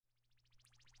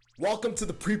Welcome to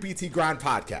the Pre-PT Grind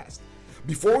Podcast.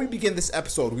 Before we begin this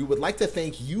episode, we would like to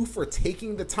thank you for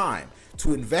taking the time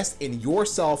to invest in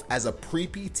yourself as a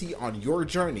pre-PT on your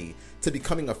journey to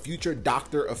becoming a future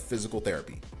doctor of physical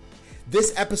therapy.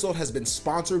 This episode has been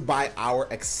sponsored by our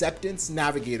Acceptance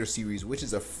Navigator series, which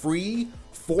is a free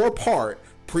 4-part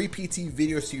pre-PT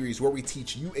video series where we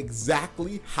teach you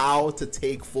exactly how to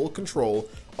take full control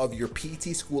of your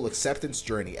PT school acceptance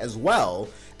journey, as well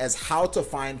as how to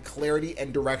find clarity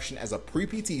and direction as a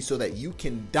pre-PT so that you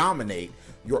can dominate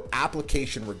your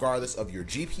application regardless of your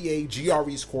GPA,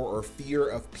 GRE score, or fear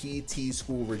of PT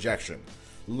school rejection.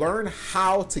 Learn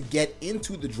how to get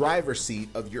into the driver's seat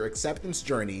of your acceptance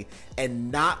journey and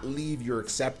not leave your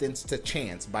acceptance to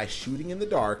chance by shooting in the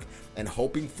dark and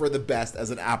hoping for the best as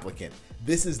an applicant.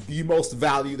 This is the most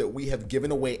value that we have given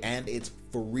away, and it's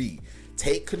free.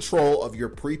 Take control of your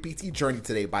pre-PT journey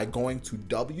today by going to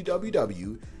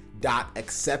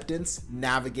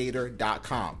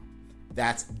www.acceptancenavigator.com.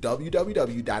 That's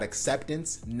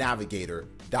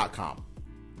www.acceptancenavigator.com.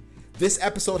 This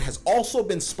episode has also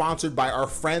been sponsored by our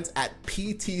friends at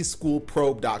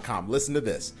ptschoolprobe.com. Listen to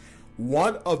this.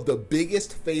 One of the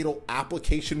biggest fatal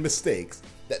application mistakes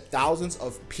that thousands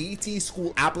of PT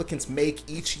school applicants make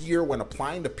each year when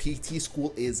applying to PT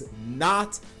school is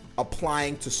not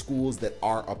applying to schools that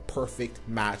are a perfect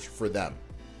match for them.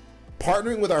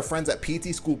 Partnering with our friends at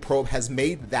PT School Probe has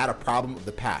made that a problem of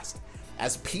the past,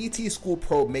 as PT School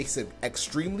Probe makes it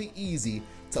extremely easy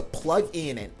to plug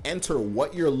in and enter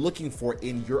what you're looking for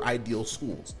in your ideal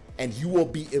schools, and you will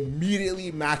be immediately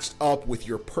matched up with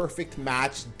your perfect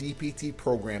match DPT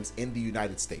programs in the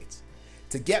United States.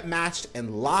 To get matched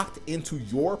and locked into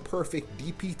your perfect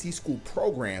DPT school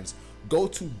programs, go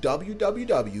to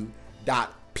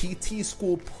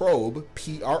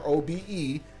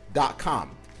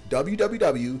www.ptschoolprobe.com,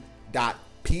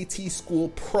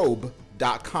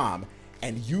 www.ptschoolprobe.com,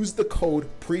 and use the code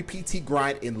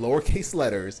PREPTGrind in lowercase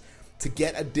letters to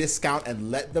get a discount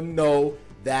and let them know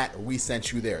that we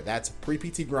sent you there. That's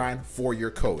PREPTGrind for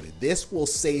your code. This will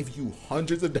save you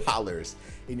hundreds of dollars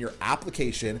in your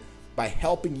application by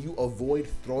helping you avoid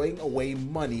throwing away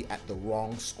money at the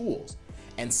wrong schools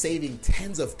and saving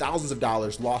tens of thousands of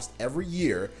dollars lost every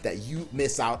year that you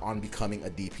miss out on becoming a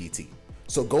DPT.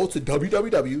 So go to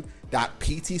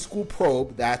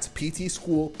www.ptschoolprobe, that's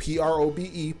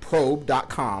ptschoolprobe,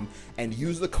 probe.com, and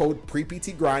use the code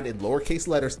PREPTGrind in lowercase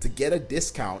letters to get a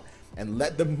discount and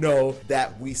let them know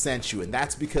that we sent you. And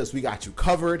that's because we got you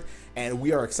covered, and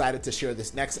we are excited to share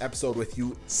this next episode with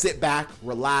you. Sit back,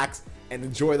 relax, and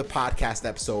enjoy the podcast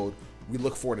episode. We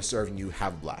look forward to serving you.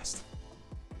 Have a blast.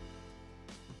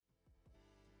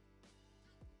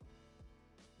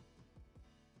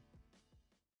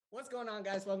 What's going on,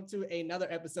 guys? Welcome to another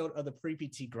episode of the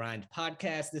Pre-PT Grind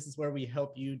Podcast. This is where we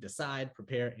help you decide,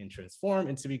 prepare, and transform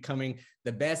into becoming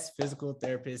the best physical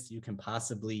therapist you can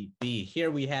possibly be. Here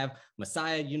we have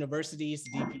Messiah University's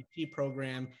DPT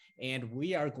program, and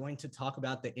we are going to talk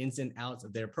about the ins and outs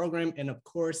of their program and, of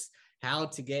course, how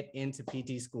to get into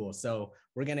PT school. So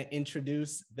we're going to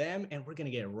introduce them, and we're going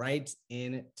to get right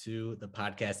into the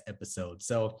podcast episode.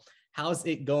 So how's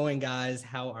it going, guys?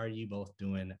 How are you both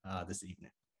doing this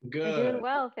evening? Good. I'm doing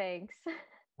well, thanks.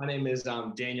 My name is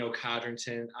Daniel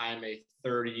Codrington. I'm a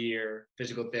third-year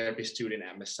physical therapy student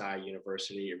at Messiah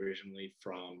University, originally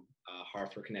from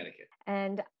Hartford, Connecticut.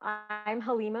 And I'm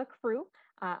Halima Crew.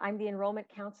 I'm the enrollment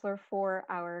counselor for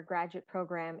our graduate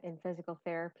program in physical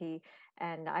therapy.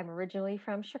 And I'm originally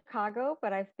from Chicago,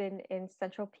 but I've been in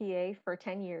Central PA for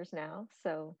 10 years now.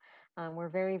 So we're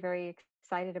very, very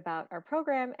excited about our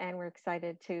program, and we're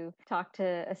excited to talk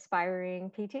to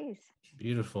aspiring PTs.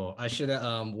 Beautiful. I should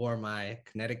have wore my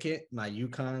Connecticut, my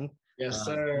Yukon. Yes,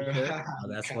 sir.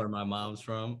 That's where my mom's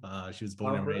from. She was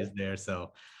born and raised there.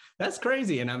 So that's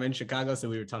crazy. And I'm in Chicago. So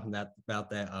we were talking about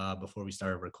that before we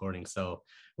started recording. So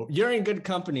you're in good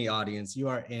company, audience. You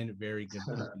are in very good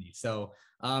company. So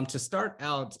to start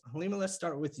out, Halima, let's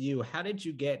start with you. How did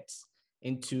you get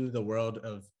into the world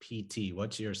of PT?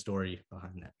 What's your story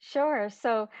behind that? Sure.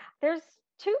 So there's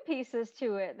two pieces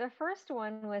to it. The first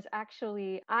one was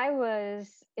actually, I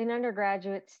was an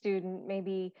undergraduate student,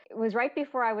 maybe it was right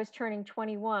before I was turning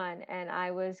 21, and I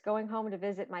was going home to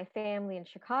visit my family in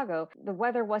Chicago. The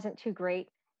weather wasn't too great.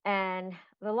 And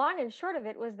the long and short of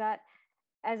it was that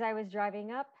as I was driving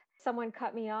up, someone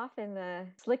cut me off in the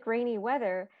slick, rainy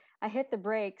weather. I hit the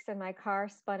brakes and my car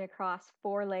spun across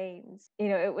 4 lanes.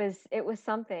 It was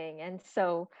something. And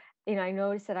so, I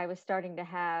noticed that I was starting to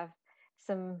have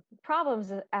some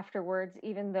problems afterwards,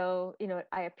 even though,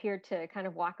 I appeared to kind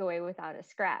of walk away without a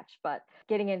scratch. But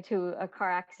getting into a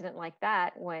car accident like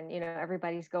that when,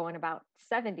 everybody's going about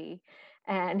 70,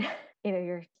 and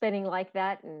you're spinning like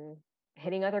that and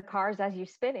hitting other cars as you're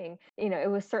spinning. It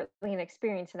was certainly an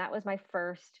experience, and that was my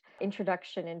first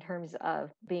introduction in terms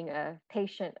of being a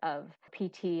patient of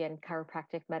PT and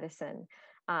chiropractic medicine.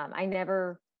 I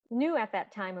never knew at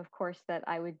that time, of course, that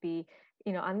I would be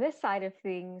on this side of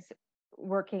things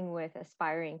working with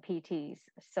aspiring PTs.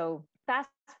 So fast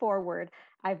forward,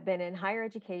 I've been in higher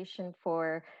education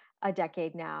for a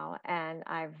decade now, and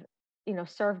I've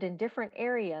served in different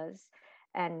areas,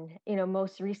 and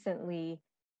most recently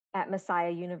at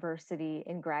Messiah University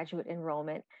in graduate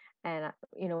enrollment. And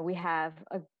we have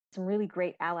some really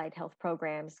great allied health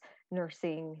programs: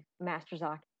 nursing, master's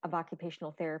of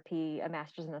occupational therapy, a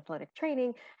master's in athletic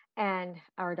training, and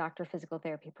our doctor of physical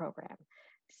therapy program.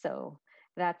 So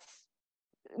that's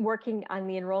working on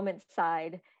the enrollment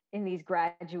side in these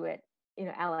graduate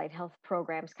allied health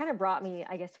programs kind of brought me,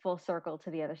 I guess, full circle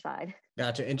to the other side.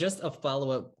 Gotcha. And just a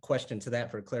follow-up question to that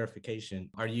for clarification.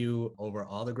 Are you over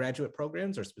all the graduate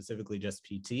programs or specifically just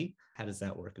PT? How does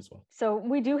that work as well? So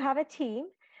we do have a team,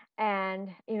 and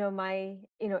my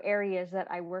areas that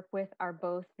I work with are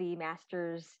both the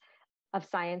Masters of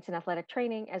Science in Athletic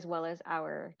Training as well as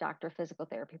our Doctor of Physical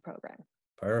Therapy program.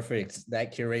 Perfect.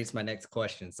 That curates my next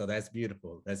question. So that's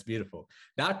beautiful. That's beautiful.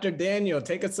 Dr. Daniel,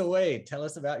 take us away. Tell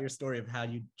us about your story of how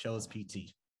you chose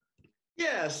PT.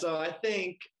 Yeah, so I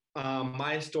think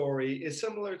my story is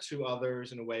similar to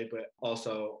others in a way, but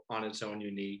also on its own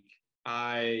unique.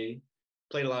 I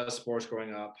played a lot of sports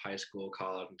growing up, high school,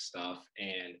 college, and stuff.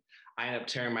 And I ended up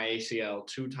tearing my ACL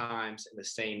 2 times in the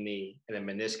same knee and then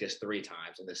meniscus 3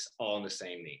 times, and this all in the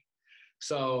same knee.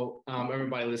 So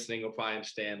everybody listening will probably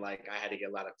understand, like, I had to get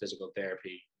a lot of physical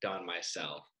therapy done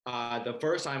myself. The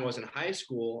first time was in high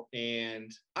school,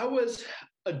 and I was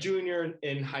a junior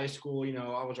in high school.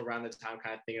 I was around the time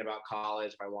kind of thinking about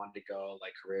college, if I wanted to go,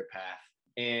 like, career path.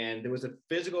 And there was a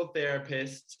physical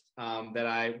therapist that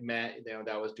I met,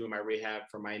 that was doing my rehab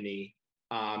for my knee.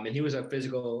 And he was a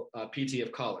physical PT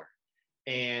of color.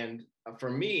 And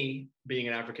for me, being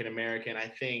an African-American, I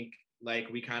think, like,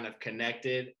 we kind of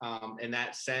connected in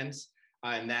that sense,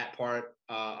 in that part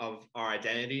of our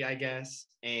identity, I guess.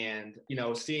 And,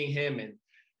 seeing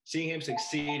him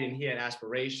succeed, and he had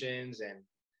aspirations,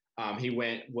 and he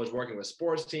was working with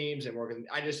sports teams and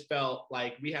I just felt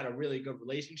like we had a really good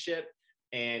relationship.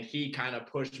 And he kind of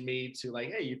pushed me to,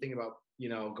 like, hey, you think about,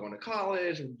 going to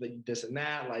college and this and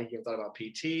that, like, you thought about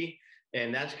PT.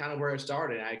 And that's kind of where it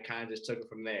started. I kind of just took it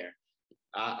from there.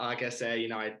 Like I said,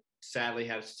 I sadly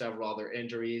had several other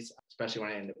injuries, especially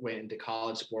when I went into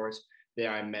college sports.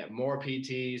 There I met more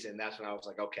PTs, and that's when I was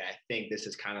like, okay, I think this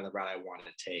is kind of the route I wanted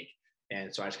to take.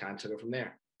 And so I just kind of took it from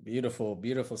there. Beautiful,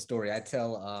 beautiful story. I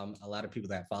tell a lot of people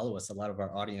that follow us, a lot of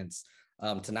our audience,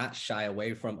 to not shy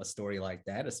away from a story like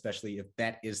that, especially if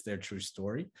that is their true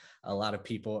story. A lot of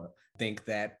people think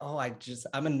that, oh,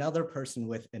 I'm another person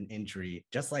with an injury,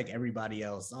 just like everybody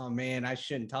else. Oh man, I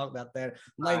shouldn't talk about that.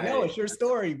 I'm like, no, it's your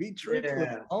story. Be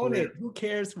truthful, own it. Who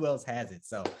cares who else has it?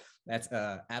 So that's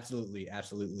absolutely,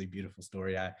 absolutely beautiful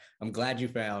story. I'm glad you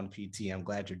found PT. I'm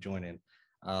glad you're joining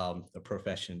the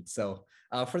profession. So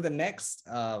for the next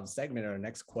segment or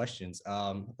next questions,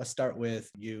 let's start with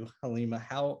you, Halima.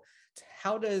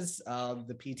 How does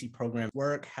the PT program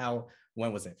work?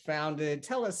 When was it founded?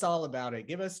 Tell us all about it.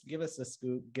 Give us a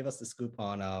scoop. Give us the scoop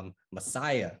on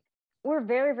Messiah. We're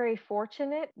very, very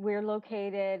fortunate. We're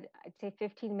located, I'd say,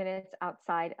 15 minutes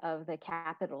outside of the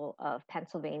capital of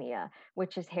Pennsylvania,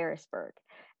 which is Harrisburg.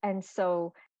 And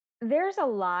so there's a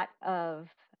lot of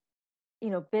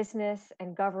business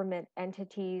and government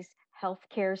entities.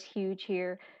 Healthcare is huge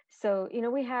here. So,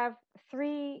 we have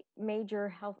 3 major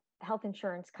health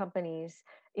insurance companies,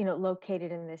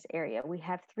 located in this area. We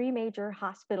have 3 major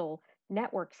hospital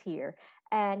networks here.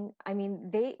 And I mean,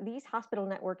 these hospital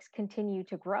networks continue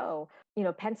to grow.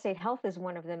 Penn State Health is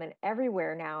one of them, and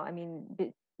everywhere now. I mean,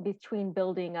 between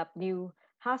building up new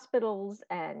hospitals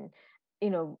and,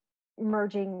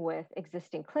 merging with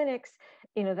existing clinics,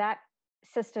 that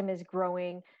system is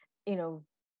growing.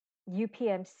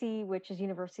 UPMC, which is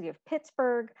University of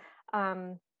Pittsburgh,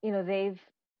 they've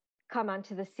come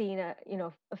onto the scene,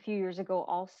 a few years ago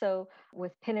also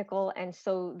with Pinnacle. And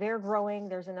so they're growing.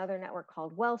 There's another network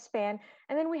called WellSpan.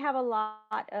 And then we have a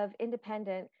lot of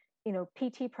independent,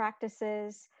 PT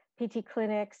practices, PT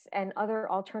clinics, and other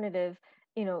alternative,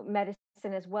 medicine,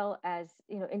 as well as,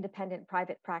 independent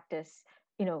private practice,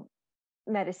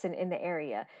 medicine in the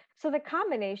area. So the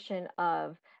combination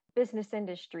of business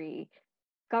industry,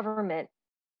 government,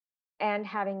 and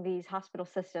having these hospital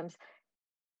systems,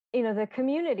 the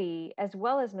community, as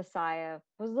well as Messiah,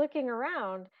 was looking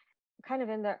around kind of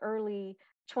in the early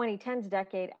 2010s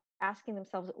decade asking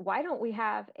themselves, why don't we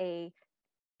have a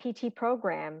PT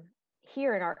program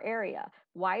here in our area?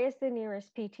 Why is the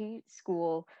nearest PT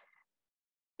school,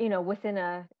 within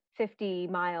a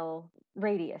 50-mile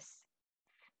radius?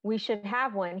 We should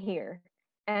have one here.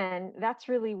 And that's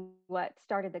really what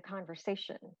started the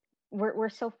conversation. We're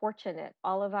so fortunate.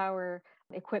 All of our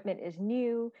equipment is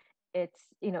new. It's,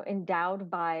 endowed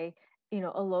by,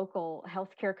 a local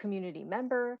healthcare community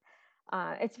member.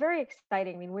 It's very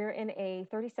exciting. I mean, we're in a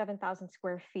 37,000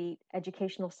 square feet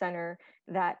educational center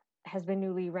that has been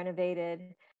newly renovated.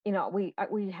 We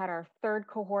had our third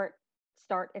cohort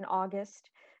start in August.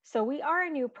 So we are a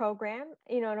new program,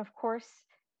 and of course,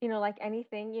 like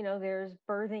anything, there's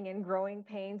birthing and growing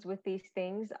pains with these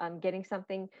things. Getting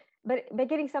something, but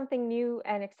getting something new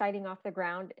and exciting off the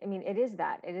ground. I mean, it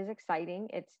is exciting.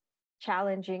 It's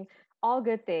challenging, all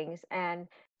good things. And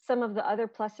some of the other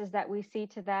pluses that we see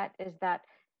to that is that,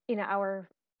 our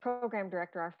program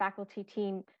director, our faculty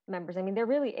team members, I mean, they're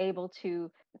really able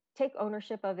to take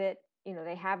ownership of it.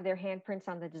 They have their handprints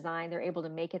on the design. They're able to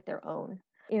make it their own,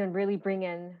 and really bring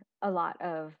in a lot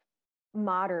of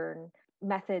modern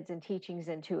methods and teachings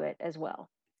into it as well.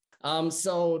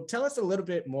 So tell us a little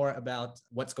bit more about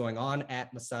what's going on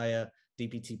at Messiah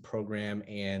DPT program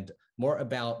and more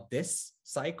about this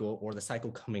cycle or the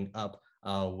cycle coming up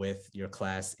with your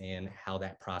class and how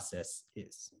that process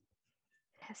is.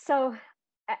 So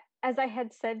as I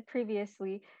had said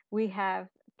previously, we have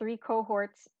 3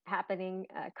 cohorts happening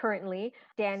currently.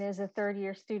 Dan is a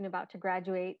third-year student about to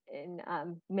graduate in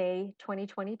May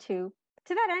 2022.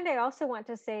 To that end, I also want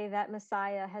to say that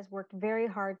Messiah has worked very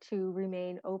hard to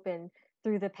remain open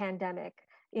through the pandemic.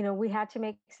 We had to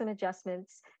make some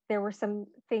adjustments. There were some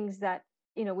things that,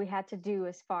 we had to do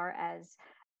as far as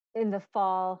in the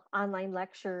fall, online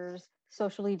lectures,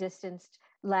 socially distanced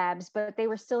labs, but they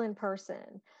were still in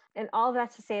person. And all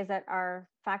that's to say is that our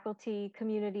faculty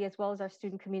community, as well as our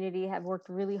student community, have worked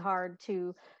really hard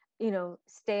to,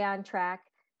 stay on track,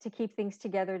 to keep things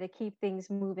together, to keep things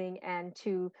moving, and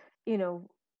to,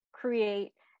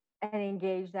 create and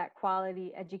engage that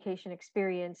quality education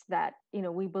experience that,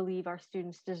 we believe our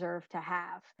students deserve to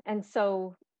have. And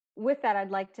so with that,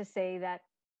 I'd like to say that,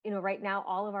 right now,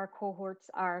 all of our cohorts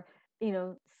are,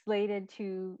 slated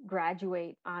to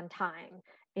graduate on time.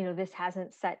 This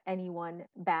hasn't set anyone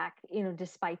back,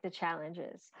 despite the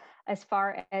challenges. As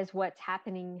far as what's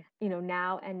happening,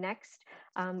 now and next,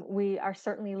 we are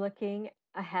certainly looking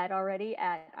ahead already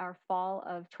at our fall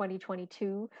of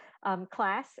 2022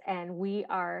 class, and we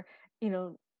are,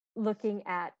 looking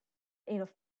at,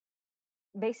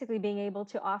 basically being able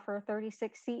to offer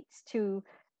 36 seats to,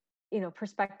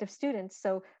 prospective students.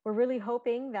 So we're really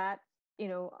hoping that,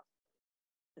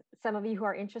 some of you who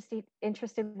are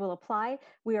interested will apply.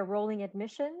 We are rolling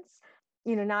admissions,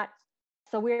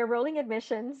 so we are rolling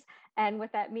admissions. And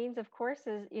what that means, of course,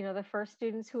 is, the first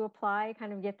students who apply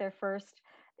kind of get their first,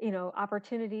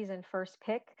 opportunities and first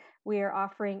pick. We are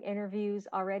offering interviews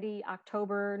already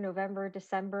October, November,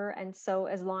 December. And so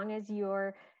as long as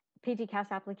your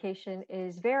PTCAS application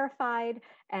is verified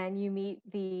and you meet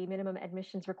the minimum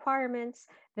admissions requirements,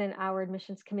 then our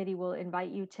admissions committee will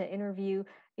invite you to interview.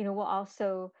 We'll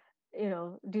also,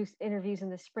 do interviews in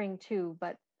the spring too.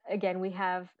 But again, we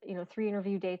have, 3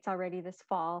 interview dates already this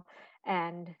fall.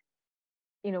 And,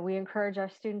 we encourage our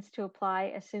students to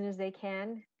apply as soon as they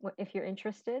can if you're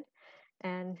interested.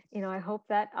 And, I hope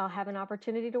that I'll have an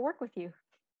opportunity to work with you.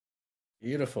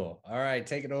 Beautiful. All right,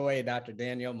 take it away, Dr.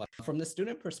 Danielle. From the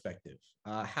student perspective,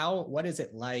 what is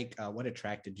it like? What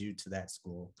attracted you to that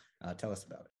school? Tell us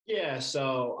about it. Yeah,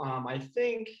 so I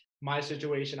think my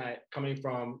situation, coming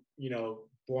from,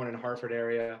 born in Hartford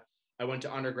area, I went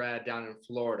to undergrad down in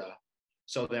Florida.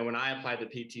 So then when I applied to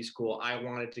PT school, I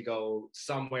wanted to go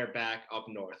somewhere back up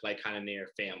north, like kind of near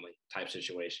family type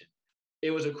situation.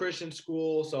 It was a Christian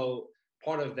school, so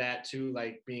part of that too,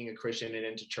 like being a Christian and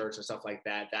into church and stuff like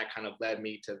that, that kind of led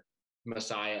me to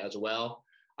Messiah as well.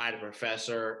 I had a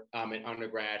professor in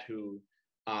undergrad who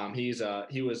he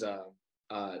was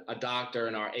a doctor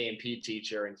and our A&P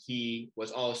teacher, and he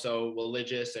was also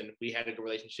religious, and we had a good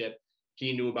relationship.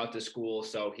 He knew about the school,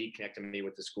 so he connected me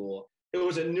with the school. It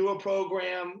was a newer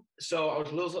program, so I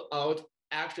was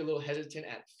actually a little hesitant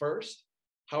at first.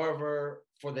 However,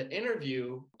 for the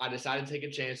interview, I decided to take a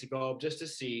chance to go up just to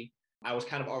see. I was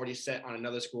kind of already set on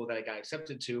another school that I got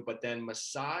accepted to, but then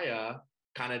Messiah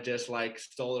kind of just like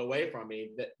stole it away from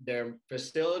me. Their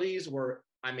facilities were,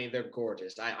 they're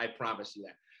gorgeous. I promise you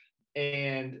that.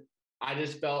 And I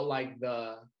just felt like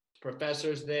the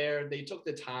professors there, they took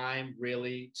the time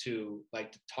really to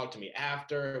talk to me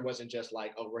after. It wasn't just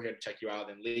like, oh, we're here to check you out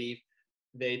and leave.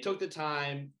 they took the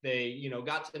time, they,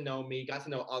 got to know me, got to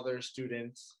know other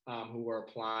students who were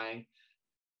applying.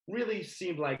 Really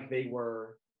seemed like they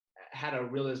had a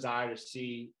real desire to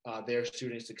see their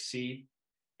students succeed.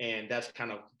 And that's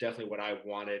kind of definitely what I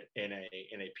wanted in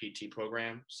a PT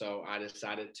program. So I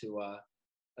decided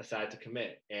to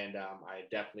commit, and I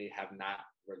definitely have not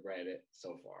regretted it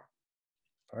so far.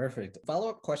 Perfect.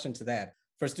 Follow-up question to that.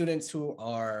 For students who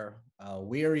are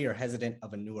weary or hesitant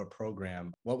of a newer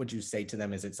program, what would you say to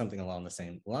them? Is it something along the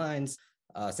same lines?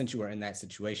 Since you were in that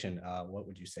situation, what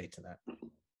would you say to that?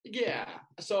 Yeah.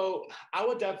 So I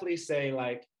would definitely say,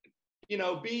 like,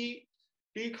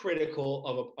 be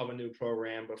critical of a new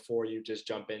program before you just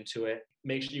jump into it.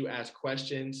 Make sure you ask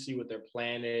questions, see what their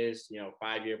plan is,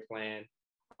 5-year plan.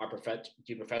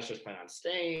 Do professors plan on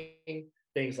staying?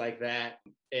 Things like that.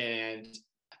 And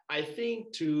I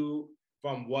think too,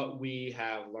 from what we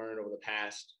have learned over the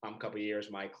past couple of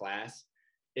years, my class,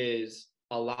 is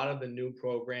a lot of the new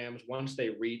programs, once they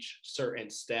reach certain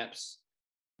steps,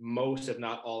 most, if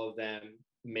not all of them,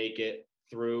 make it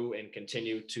through and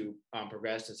continue to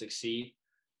progress and succeed.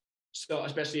 So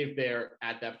especially if they're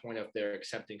at that point of they're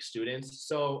accepting students.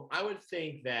 So I would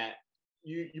think that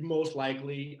you most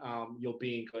likely you'll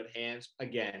be in good hands.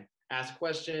 Again, ask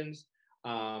questions,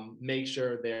 make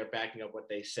sure they're backing up what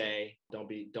they say. Don't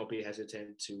be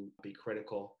hesitant to be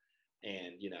critical,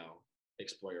 and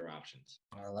explore your options.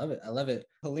 I love it. I love it.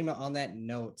 Halima, on that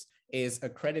note, is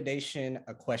accreditation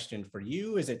a question for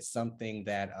you? Is it something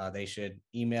that they should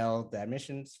email the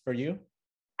admissions for you?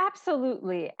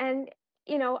 Absolutely. And,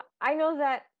 I know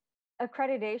that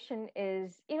accreditation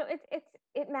is,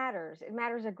 it matters. It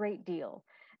matters a great deal.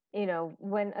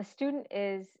 When a student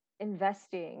is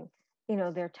investing,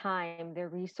 their time, their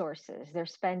resources, they're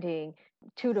spending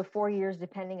 2 to 4 years,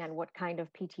 depending on what kind of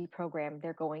PT program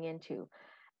they're going into.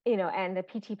 And the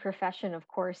PT profession, of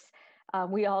course,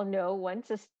 we all know once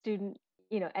a student,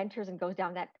 enters and goes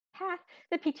down that path,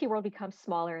 the PT world becomes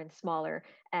smaller and smaller,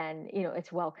 and,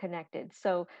 it's well connected.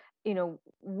 So,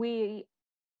 we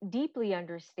deeply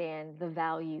understand the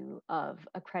value of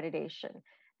accreditation.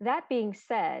 That being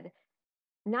said,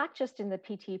 not just in the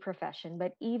PT profession,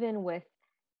 but even with,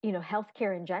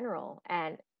 healthcare in general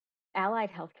and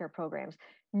allied healthcare programs,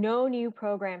 no new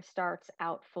program starts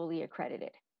out fully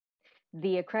accredited.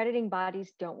 The accrediting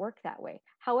bodies don't work that way.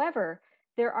 However,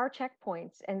 there are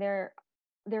checkpoints, and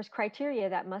there's criteria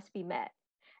that must be met,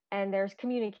 and there's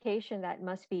communication that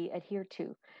must be adhered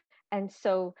to. And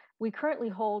so we currently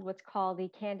hold what's called the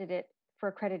candidate for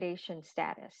accreditation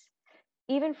status.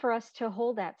 Even for us to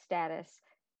hold that status,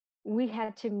 we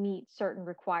had to meet certain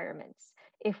requirements.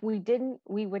 If we didn't,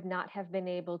 we would not have been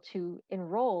able to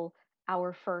enroll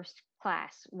our first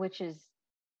class, which is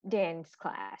Dan's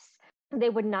class. They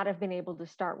would not have been able to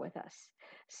start with us.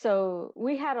 So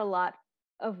we had a lot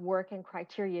of work and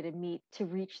criteria to meet to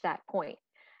reach that point.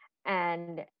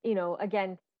 And,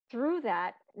 again, through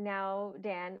that, now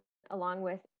Dan, along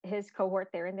with his cohort,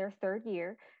 they're in their third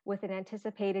year with an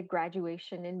anticipated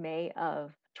graduation in May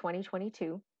of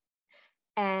 2022.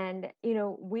 And,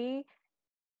 we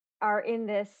are in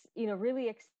this, really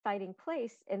exciting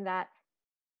place in that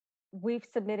we've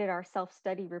submitted our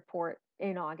self-study report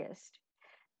in August.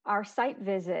 Our site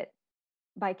visit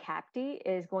by CAPTE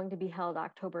is going to be held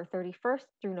October 31st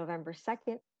through November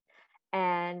 2nd.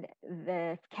 And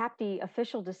the CAPTE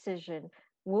official decision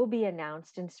will be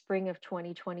announced in spring of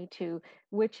 2022,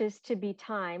 which is to be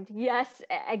timed. Yes,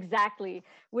 exactly.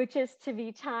 Which is to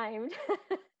be timed,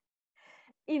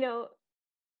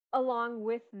 along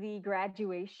with the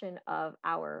graduation of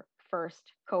our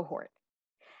first cohort.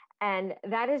 And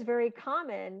that is very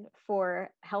common for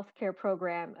healthcare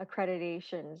program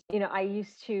accreditations. I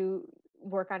used to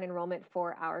work on enrollment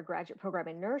for our graduate program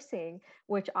in nursing,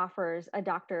 which offers a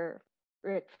doctorate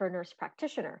for nurse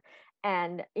practitioner.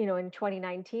 And, in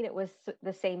 2019, it was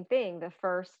the same thing. The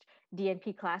first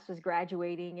DNP class was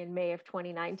graduating in May of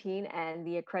 2019, and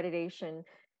the accreditation,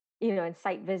 and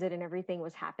site visit and everything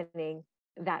was happening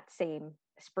that same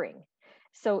spring.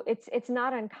 So it's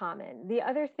not uncommon. The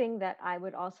other thing that I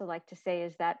would also like to say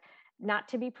is that, not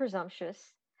to be presumptuous,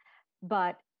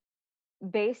 but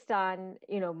based on,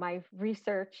 my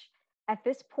research at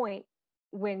this point,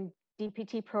 when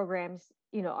DPT programs,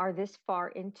 are this far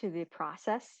into the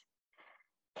process,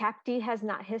 CAPTE has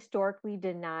not historically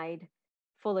denied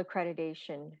full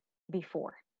accreditation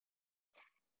before.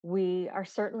 We are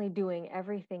certainly doing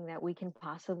everything that we can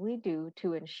possibly do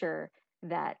to ensure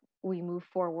that we move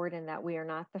forward and that we are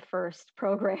not the first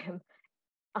program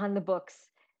on the books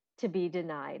to be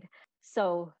denied.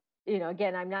 So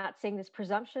again, I'm not saying this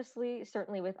presumptuously,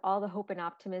 certainly with all the hope and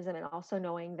optimism, and also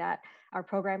knowing that our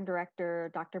program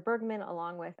director, Dr. Bergman,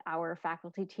 along with our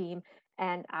faculty team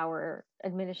and our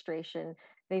administration,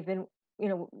 they've been,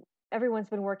 everyone's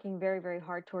been working very, very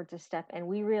hard towards this step. And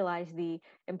we realize the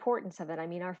importance of it. I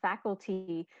mean, our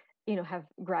faculty, have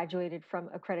graduated from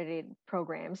accredited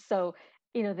programs. So,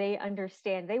 they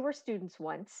understand, they were students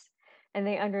once, and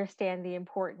they understand the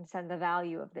importance and the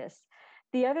value of this.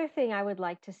 The other thing I would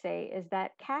like to say is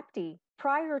that CAPTE,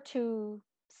 prior to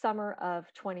summer of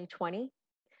 2020,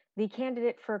 the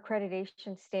candidate for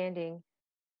accreditation standing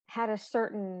had a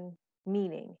certain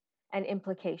meaning and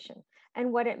implication.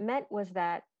 And what it meant was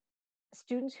that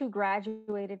students who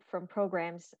graduated from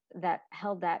programs that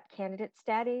held that candidate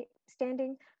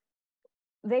standing,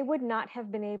 they would not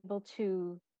have been able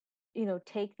to,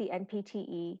 take the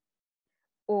NPTE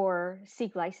or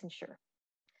seek licensure.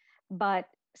 But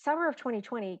summer of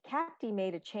 2020, CAPTE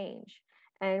made a change.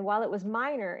 And while it was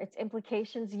minor, its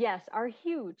implications, yes, are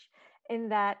huge in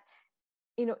that,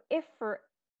 if for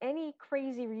any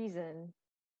crazy reason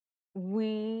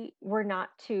we were not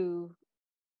to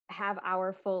have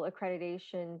our full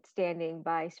accreditation standing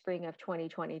by spring of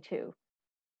 2022,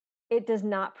 it does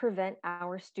not prevent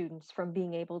our students from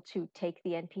being able to take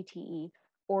the NPTE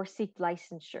or seek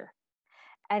licensure.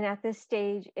 And at this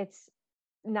stage, it's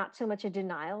not so much a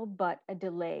denial, but a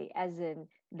delay, as in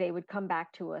they would come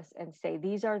back to us and say,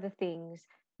 these are the things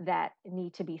that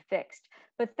need to be fixed.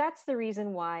 But that's the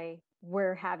reason why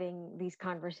we're having these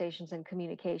conversations and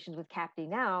communications with CAPTE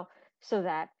now, so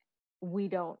that we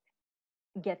don't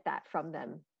get that from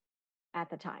them at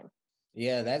the time.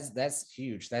 Yeah, that's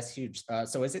huge. That's huge.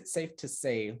 So is it safe to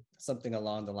say something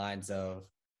along the lines of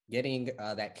getting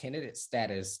that candidate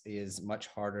status is much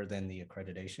harder than the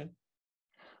accreditation?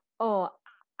 Oh,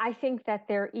 I think that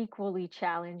they're equally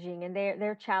challenging, and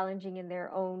they're challenging in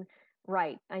their own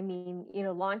right. I mean,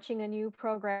 launching a new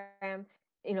program,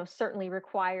 certainly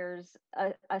requires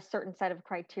a certain set of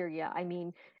criteria. I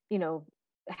mean,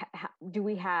 do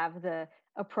we have the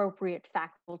appropriate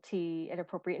faculty, an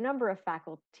appropriate number of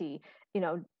faculty?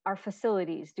 Our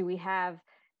facilities, do we have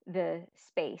the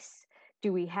space?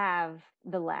 Do we have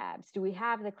the labs? Do we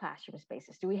have the classroom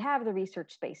spaces? Do we have the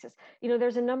research spaces?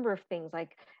 There's a number of things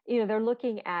like, they're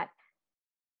looking at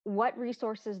what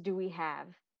resources do we have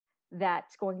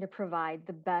that's going to provide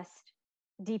the best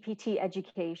DPT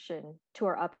education to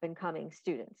our up and coming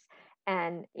students.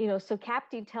 And, so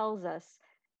CAPTE tells us,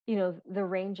 the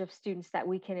range of students that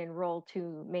we can enroll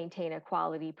to maintain a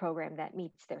quality program that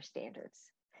meets their standards.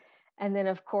 And then,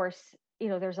 of course,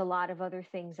 there's a lot of other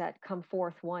things that come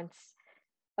forth once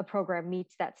a program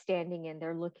meets that standing, and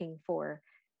they're looking for,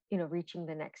 reaching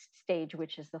the next stage,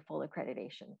 which is the full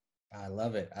accreditation. I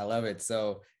love it. I love it.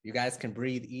 So you guys can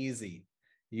breathe easy.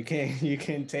 You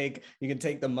can take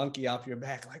the monkey off your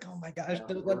back. Like, oh my gosh,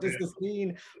 what does this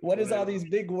mean? What is all these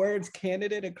big words?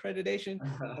 Candidate accreditation.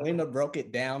 Elena broke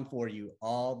it down for you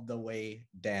all the way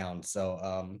down.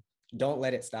 So don't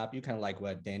let it stop you, kind of like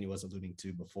what Daniel was alluding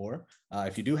to before.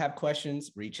 If you do have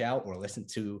questions, reach out or listen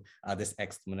to this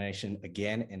explanation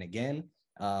again and again,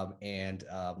 and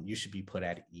you should be put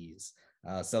at ease.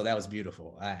 So that was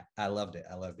beautiful. I loved it.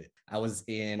 I loved it. I was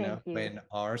in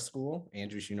our school,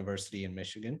 Andrews University in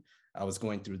Michigan. I was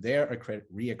going through their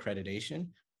reaccreditation.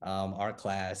 Our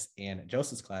class and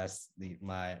Joseph's class,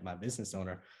 my business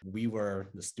owner, we were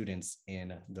the students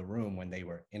in the room when they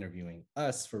were interviewing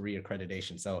us for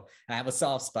reaccreditation. So I have a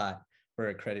soft spot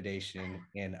for accreditation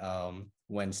and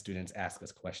when students ask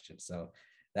us questions. So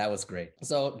that was great.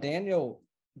 So Daniel,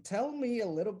 tell me a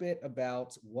little bit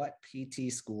about what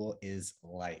PT school is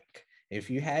like. If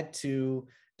you had to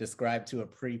describe to a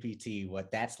pre-PT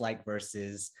what that's like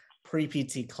versus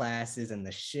pre-PT classes and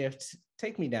the shift,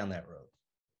 take me down that road.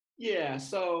 Yeah,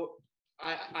 so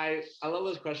I love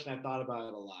this question. I've thought about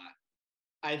it a lot.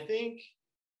 I think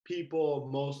people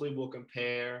mostly will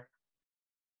compare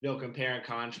and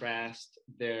contrast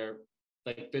their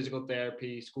like physical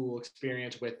therapy school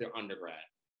experience with their undergrad.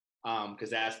 Because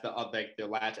that's the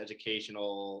last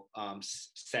educational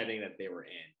setting that they were in.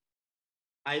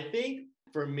 I think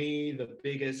for me, the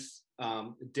biggest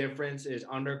difference is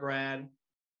undergrad.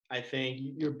 I think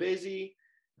you're busy.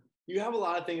 You have a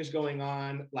lot of things going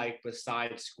on, like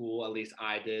besides school. At least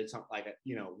I did something like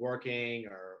working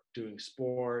or doing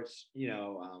sports.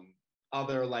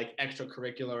 Other like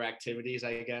extracurricular activities.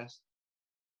 I guess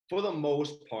for the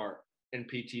most part in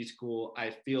PT school,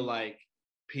 I feel like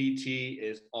PT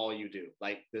is all you do.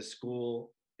 Like the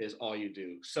school is all you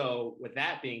do. So with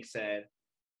that being said,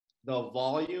 the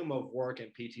volume of work in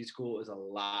PT school is a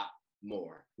lot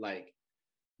more. Like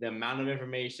the amount of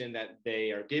information that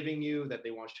they are giving you, that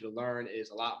they want you to learn, is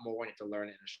a lot more, and you have to learn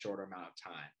it in a shorter amount of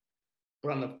time.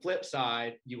 But on the flip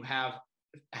side,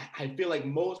 I feel like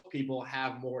most people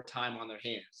have more time on their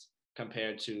hands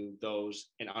compared to those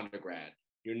in undergrad.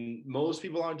 Most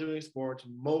people aren't doing sports.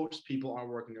 Most people aren't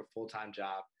working a full-time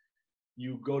job.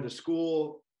 You go to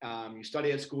school, you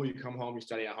study at school, you come home, you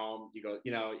study at home, you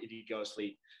go to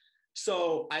sleep.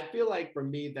 So I feel like for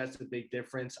me, that's the big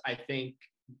difference. I think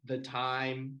the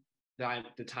time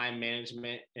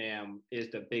management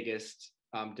is the biggest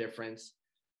difference.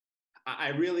 I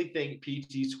really think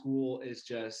PT school is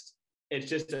just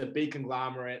a big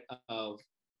conglomerate of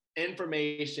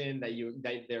information that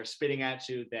they're spitting at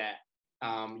you, that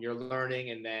you're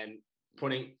learning, and then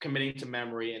committing to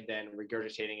memory, and then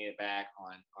regurgitating it back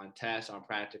on tests, on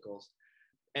practicals.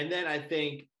 And then I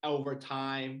think over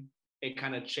time, it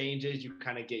kind of changes. You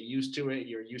kind of get used to it.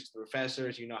 You're used to the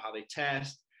professors, you know how they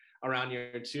test. Around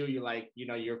year 2, you're like,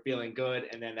 you're feeling good.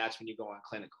 And then that's when you go on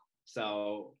clinical.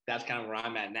 So that's kind of where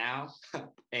I'm at now.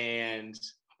 And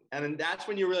then that's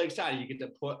when you're really excited. You get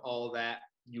to put all that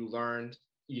you learned,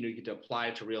 you get to apply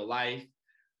it to real life.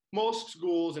 Most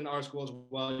schools, and our schools,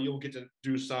 well, you'll get to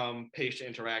do some patient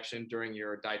interaction during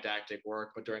your didactic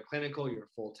work, but during clinical, you're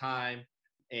full time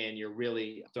and you're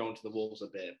really thrown to the wolves a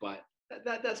bit. But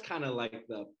that's kind of like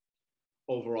the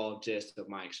overall gist of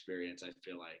my experience, I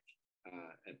feel like,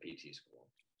 at PT school.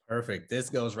 Perfect. This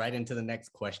goes right into the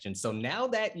next question. So now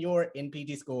that you're in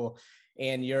PT school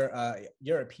and you're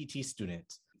a PT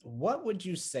student, what would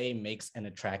you say makes an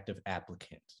attractive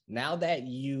applicant? Now that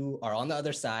you are on the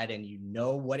other side and you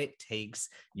know what it takes,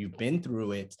 you've been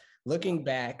through it, looking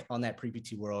back on that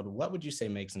pre-PT world, what would you say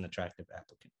makes an attractive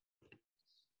applicant?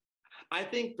 I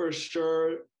think for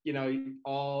sure,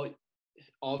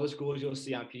 all the schools you'll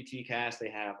see on PTCast, they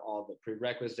have all the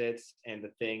prerequisites and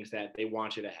the things that they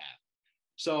want you to have.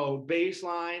 So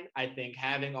baseline, I think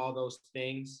having all those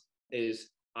things is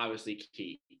obviously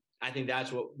key. I think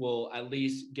that's what will at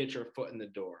least get your foot in the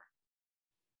door.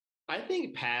 I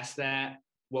think past that,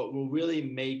 what will really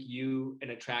make you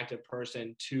an attractive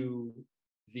person to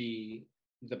the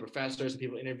professors and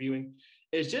people interviewing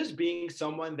is just being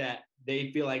someone that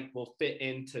they feel like will fit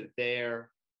into their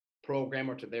program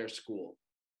or to their school.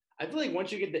 I feel like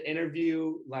once you get the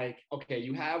interview, like, okay,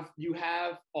 you have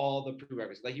all the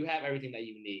prerequisites, like you have everything that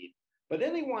you need, but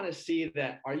then they want to see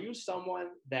that, are you someone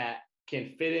that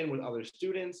can fit in with other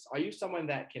students? Are you someone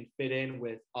that can fit in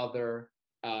with other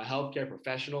healthcare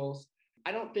professionals?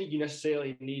 I don't think you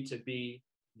necessarily need to be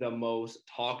the most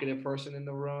talkative person in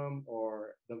the room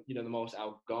or the most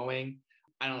outgoing.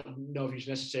 I don't know if you should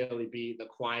necessarily be the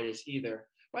quietest either,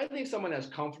 but I think someone that's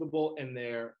comfortable in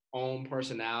their own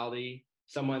personality,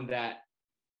 someone that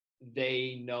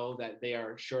they know that they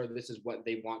are sure this is what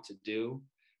they want to do,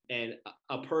 and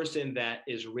a person that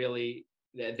is really,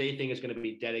 that they think is going to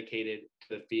be dedicated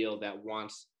to the field, that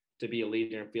wants to be a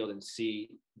leader in the field and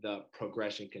see the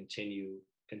progression continue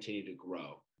to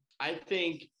grow. I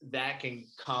think that can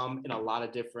come in a lot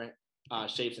of different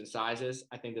shapes and sizes.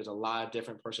 I think there's a lot of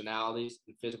different personalities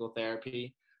in physical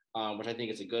therapy, which I think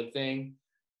is a good thing.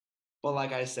 But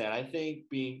like I said, I think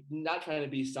not trying to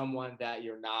be someone that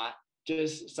you're not,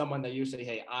 just someone that you say,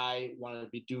 hey, I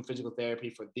want to do physical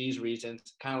therapy for these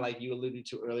reasons. Kind of like you alluded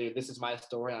to earlier, this is my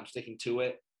story. I'm sticking to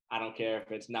it. I don't care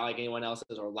if it's not like anyone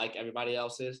else's or like everybody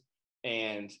else's.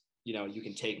 And, you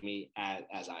can take me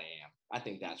as I am. I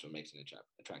think that's what makes an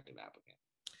attractive applicant.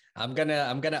 I'm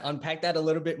gonna unpack that a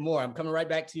little bit more. I'm coming right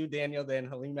back to you, Daniel. Then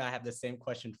Halima, I have the same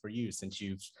question for you, since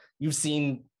you've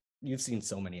seen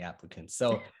so many applicants.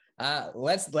 So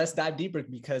let's dive deeper,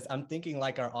 because I'm thinking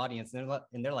like our audience, and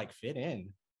they're like, fit in.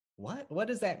 What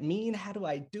does that mean? How do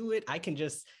I do it? I can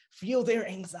just feel their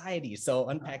anxiety. So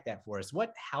unpack that for us.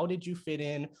 How did you fit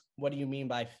in? What do you mean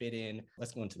by fit in?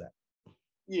 Let's go into that.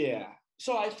 Yeah.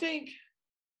 So I think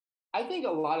a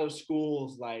lot of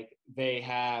schools, like, they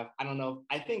have, I don't know,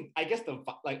 I guess a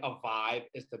vibe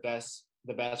is the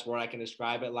best word I can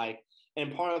describe it. Like,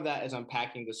 and part of that is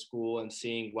unpacking the school and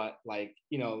seeing what, like,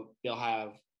 they'll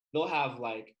have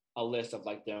like a list of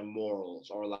like their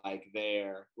morals, or like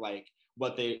their, like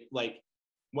what they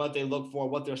look for,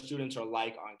 what their students are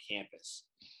like on campus.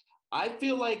 I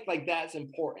feel like that's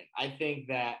important. I think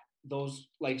that those,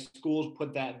 like, schools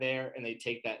put that there and they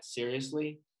take that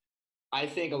seriously. I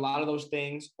think a lot of those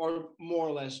things are more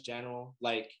or less general,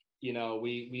 like,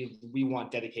 we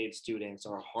want dedicated students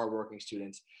or hardworking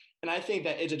students. And I think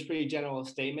that is a pretty general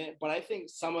statement, but I think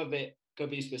some of it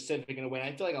could be specific in a way. And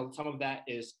I feel like some of that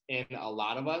is in a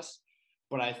lot of us,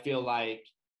 but I feel like,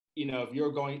 if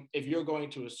you're going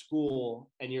to a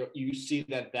school and you see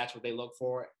that that's what they look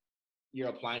for, you're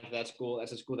applying to that school,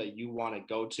 that's a school that you want to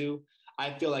go to.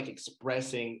 I feel like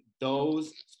expressing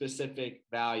those specific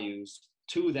values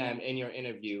to them in your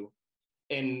interview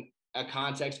in a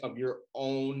context of your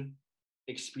own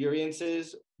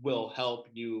experiences will help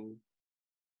you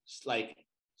like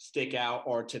stick out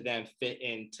or to then fit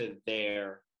into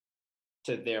their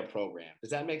program.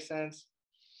 Does that make sense?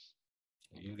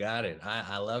 You got it.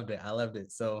 I loved it. I loved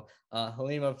it. So,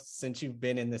 Halima, since you've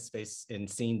been in this space and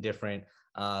seen different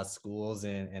schools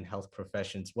and health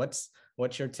professions, what's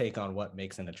your take on what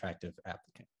makes an attractive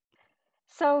applicant?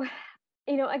 So,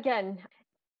 again,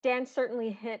 Dan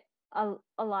certainly hit a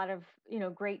lot of,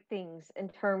 great things in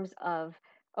terms of,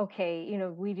 okay,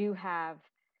 we do have,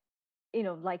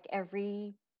 like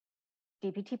every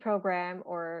DPT program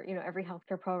or, every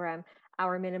healthcare program,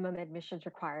 our minimum admissions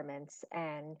requirements.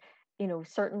 And,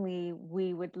 certainly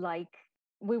we would like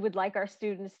our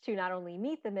students to not only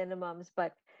meet the minimums,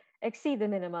 but exceed the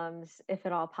minimums if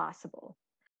at all possible.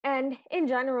 And in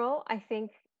general, I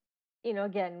think,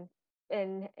 again,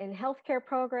 in healthcare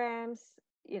programs,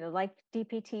 like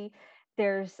DPT,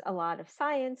 there's a lot of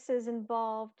sciences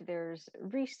involved, there's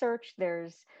research,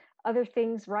 there's other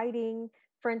things, writing.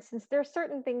 For instance, there are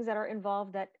certain things that are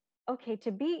involved that, okay,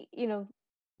 to be,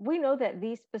 we know that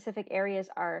these specific areas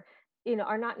are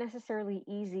not necessarily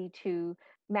easy to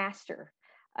master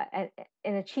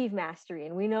and achieve mastery.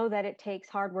 And we know that it takes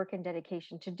hard work and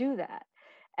dedication to do that.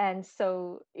 And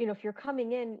so, if you're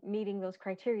coming in meeting those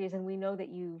criteria, and we know that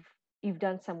you've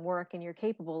done some work and you're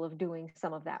capable of doing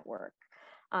some of that work,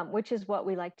 which is what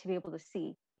we like to be able to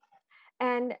see.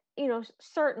 And,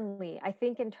 certainly, I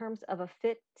think in terms of a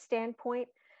fit standpoint,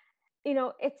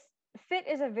 it's fit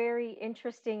is a very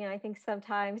interesting and I think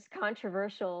sometimes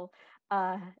controversial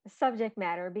subject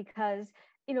matter because,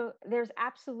 there's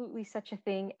absolutely such a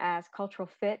thing as cultural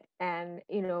fit. And,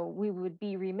 we would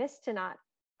be remiss to not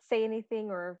say anything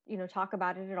or, talk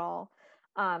about it at all,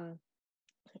 and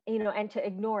to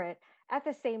ignore it. At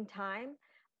the same time,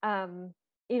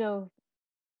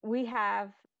 we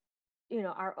have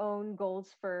our own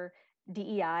goals for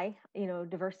DEI,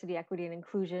 diversity, equity, and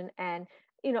inclusion. And,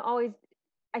 always,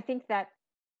 I think that,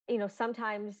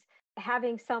 sometimes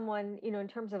having someone, in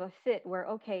terms of a fit where,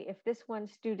 okay, if this one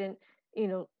student,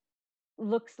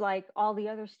 looks like all the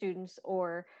other students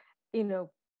or,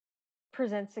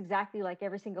 presents exactly like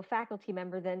every single faculty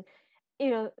member, then,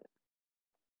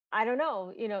 I don't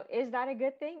know, is that a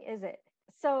good thing? Is it?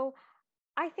 So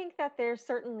I think that there's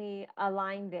certainly a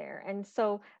line there. And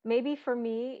so maybe for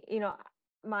me,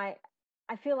 my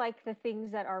I feel like the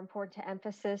things that are important to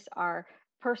emphasis are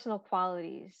personal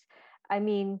qualities. I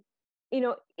mean,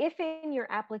 if in your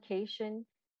application,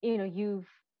 you've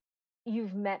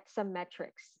met some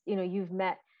metrics, you've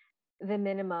met the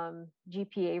minimum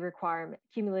GPA requirement,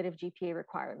 cumulative GPA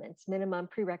requirements, minimum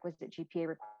prerequisite GPA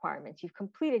requirements. You've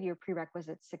completed your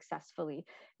prerequisites successfully.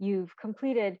 You've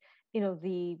completed,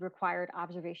 the required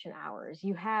observation hours.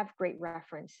 You have great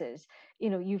references.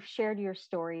 You've shared your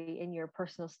story in your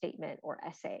personal statement or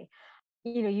essay.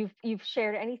 You've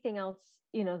shared anything else,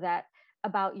 that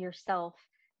about yourself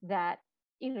that,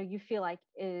 you feel like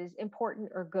is important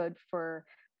or good for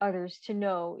others to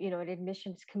know, an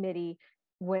admissions committee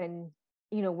when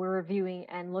we're reviewing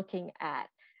and looking at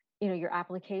your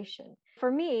application.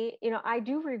 For me, I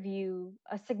do review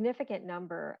a significant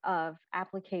number of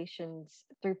applications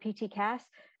through PTCAS,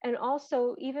 and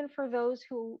also even for those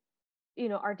who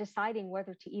are deciding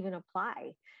whether to even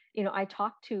apply. I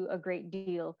talk to a great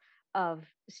deal of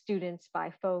students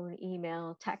by phone,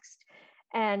 email, text.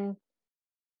 And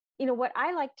what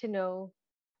I like to know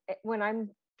when I'm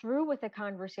through with a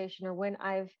conversation or when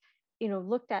I've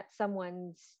looked at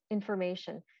someone's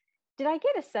information, did I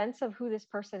get a sense of who this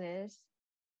person is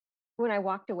when I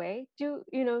walked away?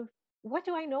 What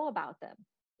do I know about them?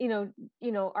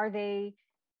 Are they,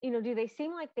 do they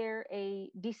seem like they're a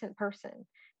decent person?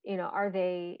 Are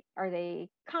they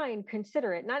kind,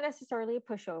 considerate, not necessarily a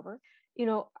pushover?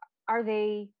 Are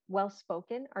they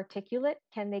well-spoken, articulate?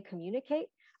 Can they communicate?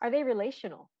 Are they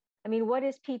relational? I mean, what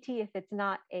is PT if it's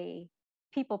not a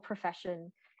people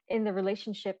profession in the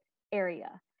relationship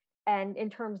area and in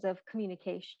terms of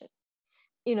communication?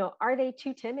 Are they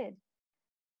too timid?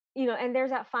 And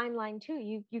there's that fine line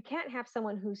too. You can't have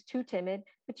someone who's too timid,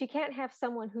 but you can't have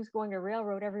someone who's going to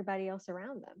railroad everybody else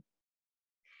around them.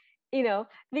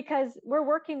 Because we're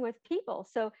working with people.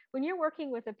 So when you're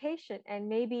working with a patient and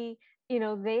maybe,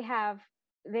 they have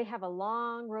a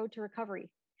long road to recovery,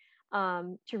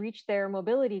 to reach their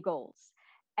mobility goals.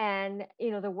 And,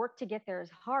 the work to get there is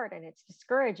hard and it's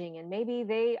discouraging. And maybe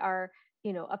they are,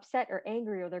 upset or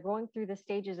angry, or they're going through the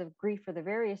stages of grief or the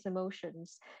various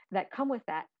emotions that come with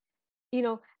that.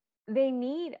 they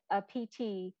need a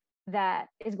PT that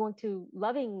is going to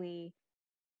lovingly,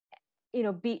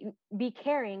 be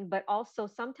caring, but also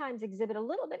sometimes exhibit a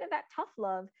little bit of that tough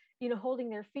love, holding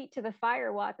their feet to the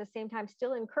fire while at the same time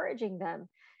still encouraging them,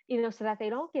 so that they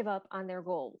don't give up on their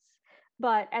goals.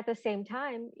 But at the same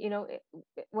time,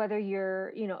 whether you're,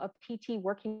 a PT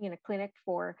working in a clinic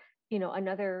for,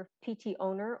 another PT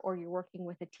owner, or you're working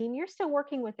with a team, you're still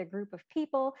working with a group of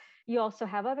people. You also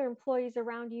have other employees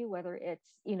around you, whether it's,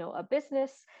 a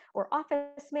business or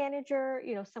office manager,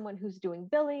 someone who's doing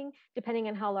billing. Depending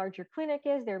on how large your clinic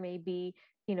is, there may be,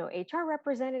 HR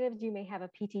representatives. You may have a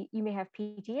PT, you may have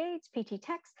PTAs, PT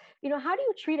techs. How do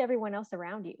you treat everyone else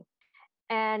around you?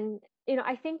 And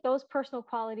I think those personal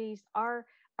qualities are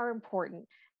important.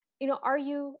 Are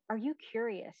you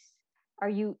curious? Are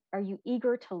you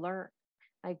eager to learn?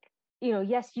 Like,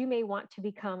 yes, you may want to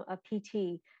become a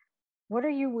PT. What are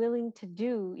you willing to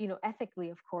do,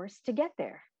 ethically, of course, to get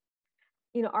there?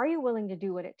 Are you willing to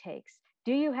do what it takes?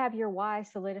 Do you have your why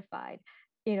solidified?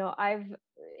 I've,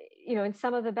 in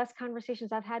some of the best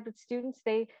conversations I've had with students,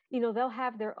 they'll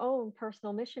have their own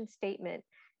personal mission statement,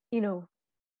 you know,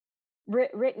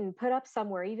 written, put up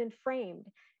somewhere, even framed,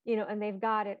 and they've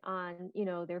got it on,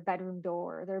 their bedroom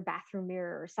door, or their bathroom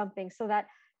mirror or something, so that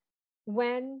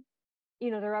when,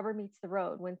 the rubber meets the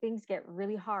road, when things get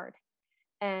really hard,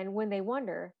 and when they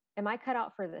wonder, am I cut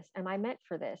out for this? Am I meant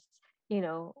for this?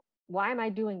 Why am I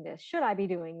doing this? Should I be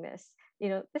doing this?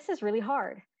 This is really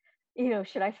hard.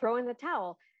 Should I throw in the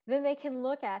towel? Then they can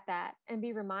look at that and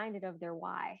be reminded of their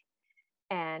why.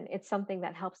 And it's something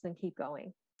that helps them keep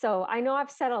going. So I know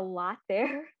I've said a lot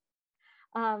there.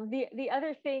 The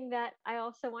other thing that I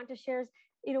also want to share is,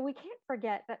 we can't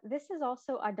forget that this is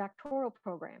also a doctoral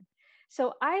program.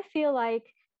 So I feel like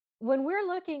when we're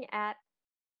looking at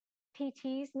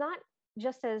PTs, not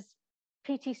just as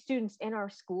PT students in our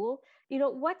school,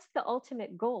 what's the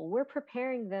ultimate goal? We're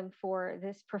preparing them for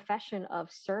this profession of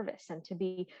service, and to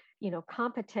be,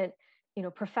 competent,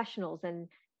 professionals, and,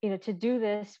 to do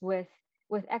this with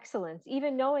excellence,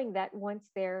 even knowing that once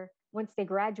they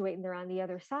graduate and they're on the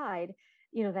other side,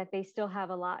 that they still have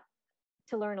a lot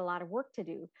to learn, a lot of work to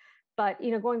do. But,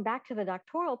 going back to the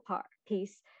doctoral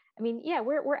piece, I mean, yeah,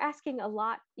 we're asking a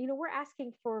lot, we're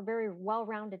asking for very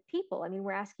well-rounded people. I mean,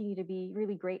 we're asking you to be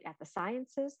really great at the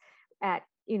sciences, at,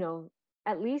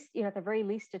 at least, at the very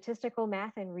least, statistical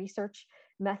math and research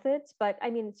methods. But I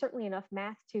mean, certainly enough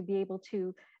math to be able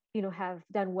to, have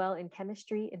done well in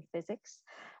chemistry and physics.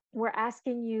 We're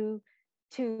asking you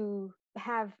to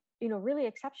have, really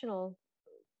exceptional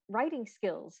writing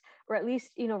skills, or at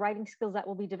least, writing skills that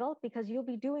will be developed because you'll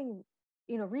be doing,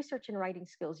 research and writing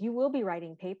skills. You will be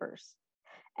writing papers,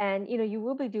 and, you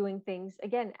will be doing things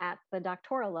again at the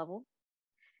doctoral level.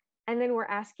 And then we're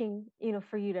asking,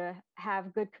 for you to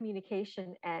have good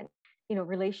communication and,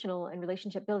 relational and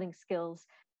relationship building skills.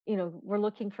 We're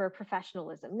looking for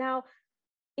professionalism. Now,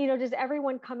 does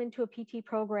everyone come into a PT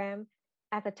program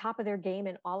at the top of their game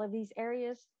in all of these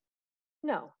areas?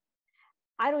 No.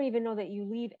 I don't even know that you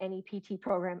leave any PT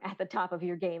program at the top of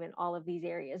your game in all of these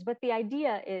areas. But the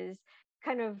idea is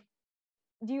kind of,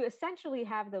 do you essentially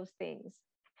have those things?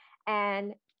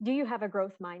 And do you have a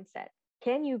growth mindset?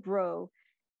 Can you grow?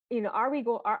 Are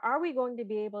we going to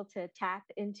be able to tap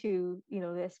into,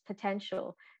 this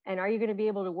potential? And are you going to be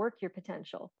able to work your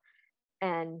potential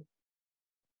and,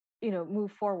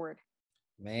 move forward?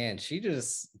 Man, she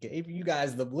just gave you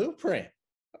guys the blueprint.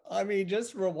 I mean,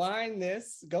 just rewind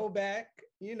this, go back,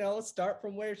 start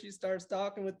from where she starts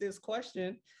talking with this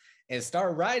question, and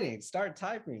start writing, start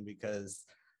typing, because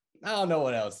I don't know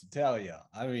what else to tell you.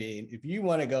 I mean, if you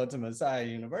want to go to Messiah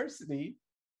University,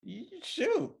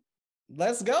 shoot,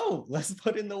 let's go. Let's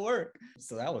put in the work.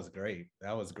 So that was great.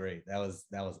 That was great. That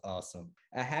was awesome.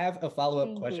 I have a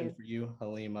follow-up question for you,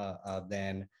 Halima.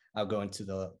 Then I'll go into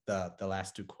the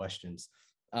last two questions.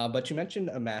 But you mentioned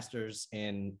a master's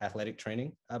in athletic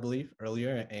training, I believe,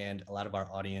 earlier, and a lot of our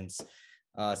audience,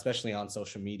 especially on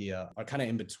social media, are kind of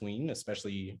in between,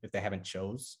 especially if they haven't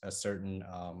chose a certain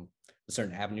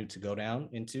avenue to go down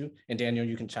into. And Daniel,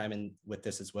 you can chime in with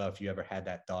this as well if you ever had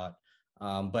that thought.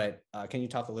 But can you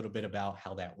talk a little bit about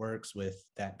how that works with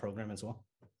that program as well?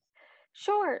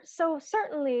 Sure. So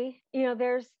certainly,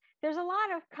 there's a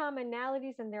lot of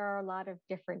commonalities and there are a lot of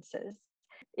differences.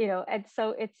 And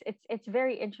so it's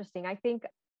very interesting. I think,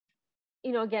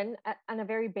 again, on a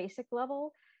very basic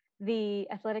level, the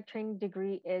athletic training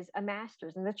degree is a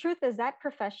master's. And the truth is that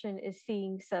profession is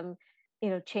seeing some,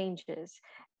 changes.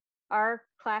 Our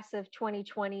class of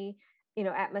 2020,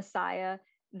 at Messiah,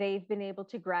 they've been able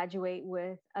to graduate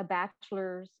with a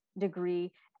bachelor's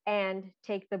degree and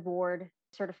take the board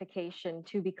certification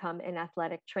to become an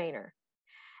athletic trainer.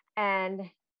 And,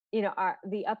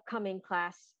 the upcoming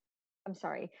class, I'm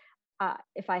sorry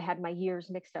if I had my years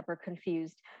mixed up or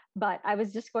confused, but I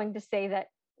was just going to say that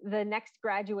the next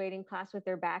graduating class with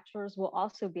their bachelor's will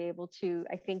also be able to,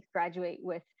 I think, graduate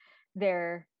with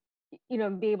their,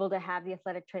 be able to have the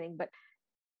athletic training. But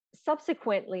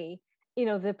subsequently,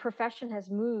 the profession has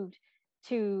moved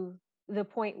to the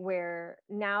point where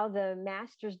now the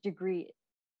master's degree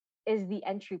is the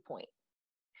entry point.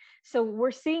 So we're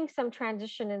seeing some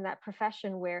transition in that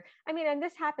profession where, and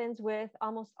this happens with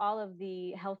almost all of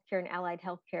the healthcare and allied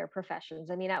healthcare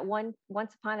professions.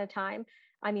 Once upon a time,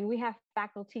 we have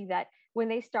faculty that when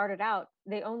they started out,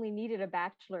 they only needed a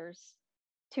bachelor's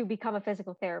to become a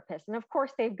physical therapist. And of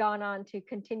course, they've gone on to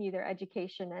continue their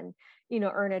education and,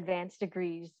 earn advanced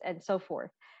degrees and so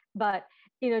forth. But,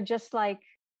 just like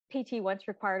PT once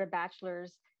required a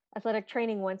bachelor's, athletic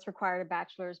training once required a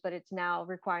bachelor's, but it's now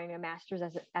requiring a master's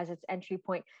as its entry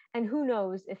point. And who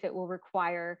knows if it will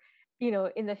require,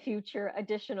 in the future,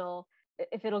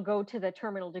 if it'll go to the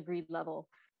terminal degree level.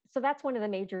 So that's one of the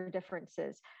major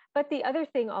differences. But the other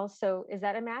thing also is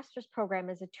that a master's program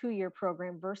is a 2-year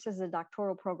program versus a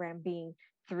doctoral program being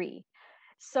 3.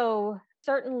 So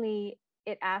certainly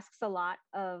it asks a lot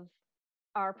of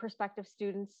our prospective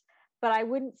students, but I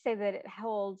wouldn't say that it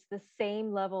holds the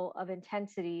same level of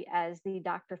intensity as the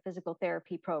doctor physical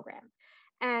therapy program.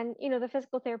 And, the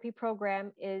physical therapy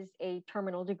program is a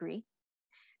terminal degree.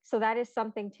 So that is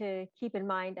something to keep in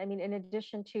mind. In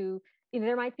addition to,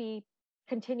 there might be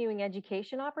continuing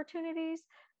education opportunities,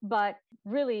 but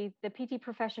really the PT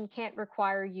profession can't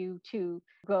require you to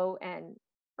go and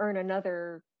earn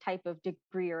another type of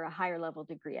degree or a higher level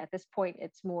degree. At this point,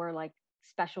 it's more like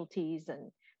specialties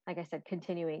and, like I said,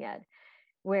 continuing ed,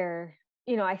 where,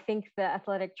 I think the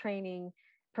athletic training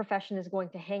profession is going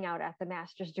to hang out at the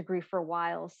master's degree for a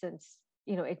while since,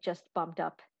 it just bumped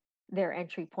up their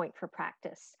entry point for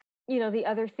practice. The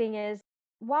other thing is,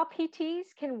 while PTs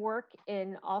can work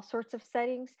in all sorts of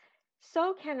settings,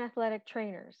 so can athletic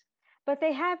trainers, but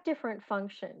they have different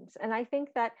functions. And I think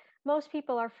that most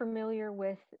people are familiar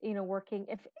with, working,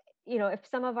 if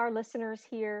some of our listeners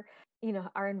here,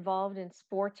 are involved in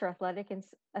sports or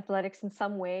athletics in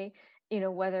some way,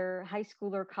 whether high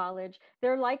school or college,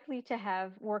 they're likely to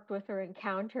have worked with or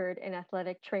encountered an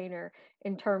athletic trainer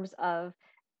in terms of,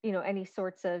 any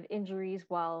sorts of injuries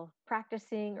while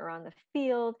practicing or on the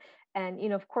field. And,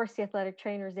 of course, the athletic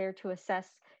trainer is there to assess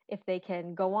if they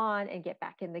can go on and get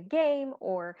back in the game,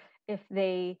 or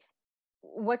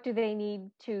what do they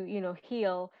need to,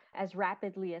 heal as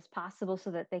rapidly as possible so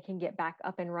that they can get back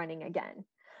up and running again.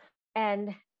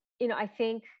 And, I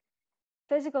think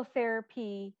physical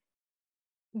therapy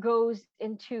goes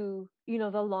into,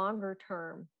 the longer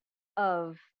term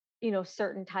of,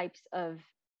 certain types of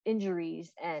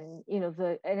injuries and,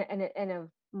 and a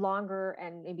longer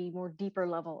and maybe more deeper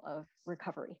level of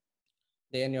recovery.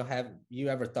 Daniel, have you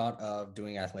ever thought of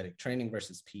doing athletic training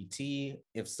versus PT?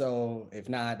 If so, if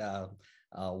not,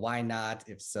 why not?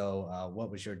 If so,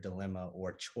 what was your dilemma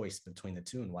or choice between the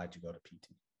two, and why'd you go to PT?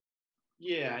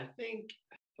 Yeah, I think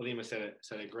Halima said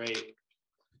it great.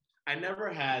 I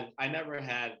never had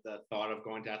the thought of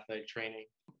going to athletic training.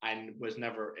 I was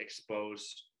never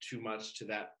exposed too much to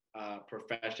that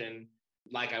profession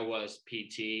like I was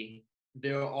PT.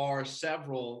 There are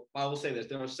several, I will say this,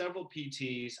 there are several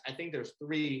PTs. I think there's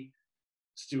 3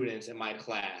 students in my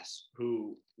class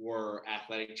who were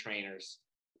athletic trainers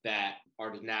that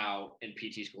are now in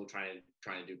PT school trying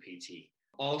to do PT.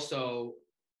 Also,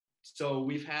 so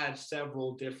we've had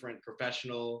several different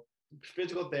professional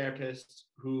physical therapists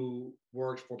who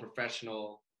worked for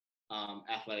professional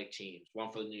athletic teams.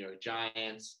 One for the New York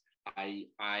Giants.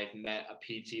 I've met a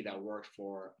PT that worked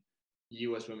for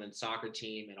U.S. women's soccer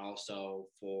team and also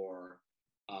for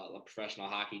a professional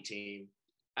hockey team.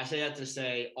 I say that to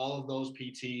say all of those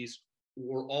PTs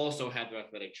also had their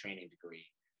athletic training degree.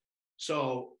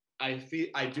 So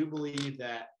I do believe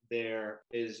that there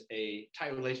is a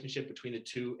tight relationship between the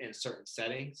two in certain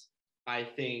settings. I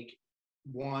think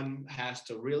one has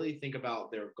to really think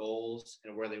about their goals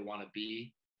and where they want to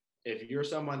be. If you're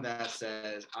someone that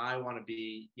says, I want to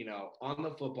be, on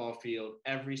the football field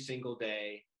every single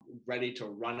day, ready to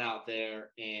run out there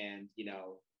and,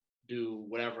 do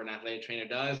whatever an athletic trainer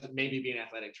does, maybe be an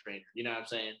athletic trainer, you know what I'm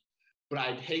saying? But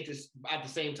I'd hate to, at the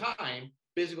same time,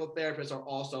 physical therapists are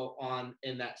also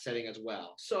in that setting as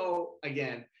well. So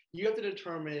again, you have to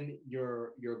determine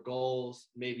your goals,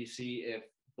 maybe see if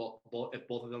both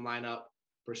of them line up,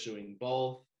 pursuing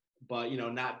both. But,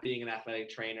 not being an athletic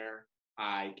trainer,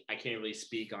 I can't really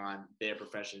speak on their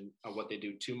profession or what they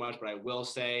do too much, but I will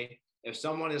say If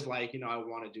someone is like, I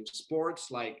want to do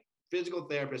sports, like physical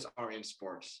therapists are in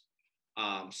sports.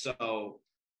 I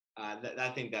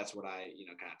think that's what I, kind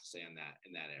of have to say on that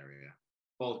in that area.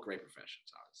 Both great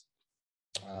professions, obviously.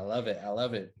 I love it. I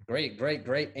love it.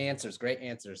 Great answers. Great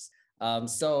answers.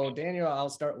 So Daniel, I'll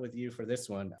start with you for this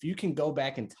one. If you can go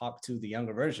back and talk to the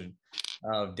younger version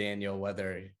of Daniel,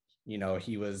 whether,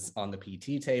 he was on the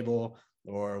PT table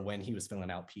or when he was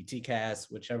filling out PT CAS,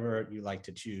 whichever you like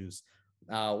to choose,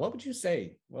 what would you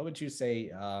say? What would you say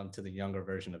to the younger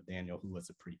version of Daniel who was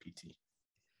a pre-PT?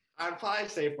 I'd probably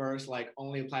say first, like,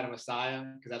 only apply to Messiah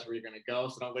because that's where you're going to go.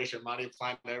 So don't waste your money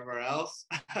applying to everywhere else.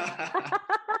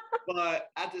 But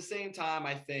at the same time,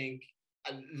 I think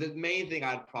the main thing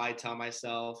I'd probably tell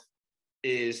myself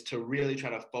is to really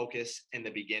try to focus in the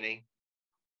beginning.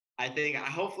 I think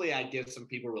hopefully I give some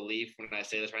people relief when I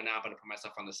say this right now. I'm going to put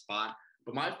myself on the spot.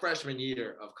 But my freshman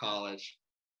year of college,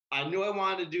 I knew I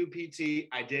wanted to do PT.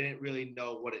 I didn't really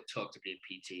know what it took to be a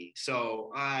PT.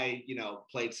 So I,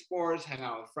 played sports, hung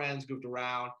out with friends, goofed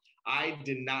around. I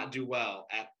did not do well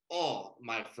at all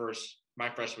my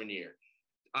freshman year.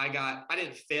 I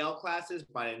didn't fail classes,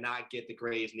 but I did not get the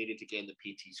grades needed to get into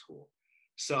PT school.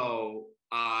 So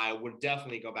I would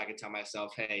definitely go back and tell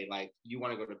myself, hey, like, you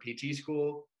want to go to PT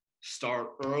school, start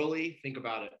early, think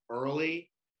about it early,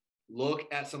 look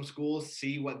at some schools,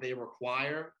 see what they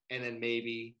require, and then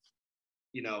maybe,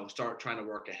 start trying to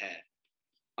work ahead.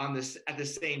 At the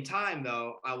same time,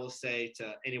 though, I will say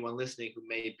to anyone listening who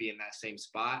may be in that same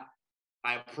spot,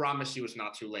 I promise you it's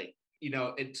not too late.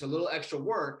 It's a little extra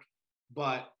work,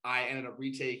 but I ended up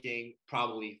retaking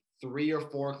probably 3 or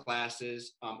 4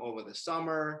 classes over the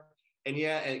summer. And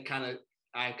yeah, I kind of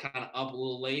up a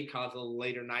little late, caught a little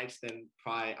later nights than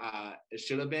probably it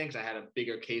should have been because I had a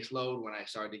bigger caseload when I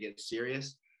started to get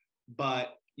serious.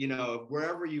 But,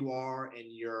 wherever you are in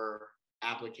your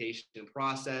application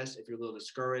process, if you're a little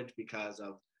discouraged because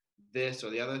of this or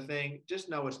the other thing, just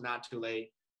know it's not too late.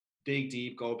 Dig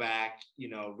deep, go back,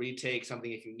 retake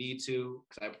something if you need to,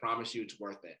 because I promise you it's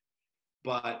worth it.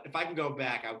 But if I can go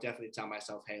back, I would definitely tell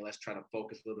myself, hey, let's try to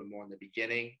focus a little bit more in the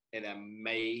beginning, and that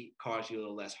may cause you a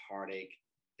little less heartache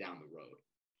down the road.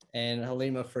 And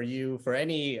Halima, for you, for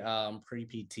any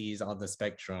pre-PTs on the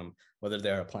spectrum, whether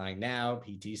they're applying now,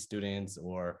 PT students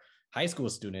or high school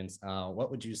students, what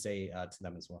would you say to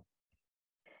them as well?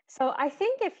 So I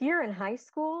think if you're in high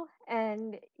school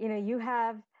and, you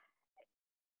have,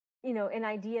 an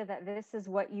idea that this is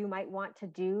what you might want to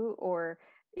do, or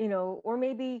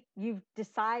maybe you've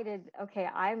decided, okay,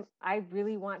 I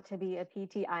really want to be a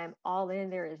PT. I am all in.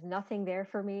 There is nothing there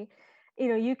for me.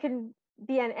 You can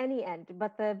be on any end,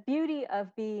 but the beauty of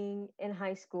being in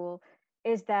high school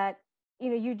is that,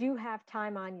 you do have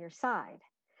time on your side.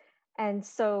 And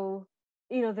so,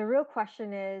 the real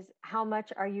question is, how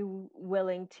much are you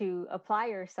willing to apply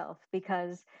yourself?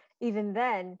 Because even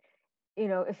then,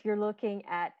 if you're looking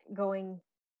at going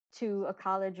to a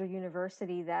college or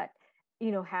university that,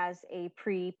 has a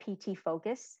pre-PT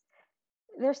focus,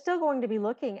 they're still going to be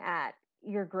looking at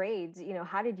your grades.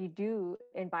 How did you do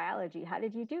in biology? How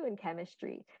did you do in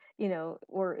chemistry?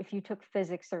 Or if you took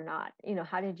physics or not,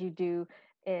 how did you do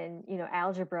in,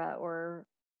 algebra or,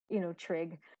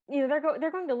 trig?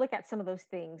 They're going to look at some of those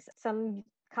things. Some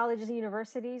colleges and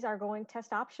universities are going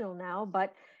test optional now,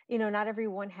 but not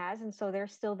everyone has. And so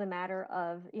there's still the matter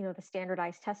of, the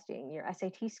standardized testing, your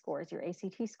SAT scores, your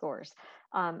ACT scores.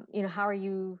 How are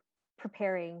you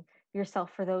preparing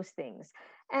yourself for those things?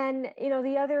 And,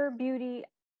 the other beauty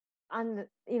on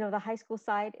the high school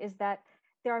side is that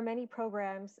there are many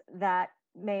programs that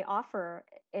may offer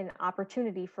an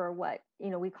opportunity for what,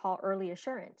 we call early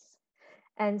assurance.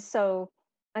 And so,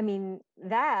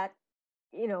 that,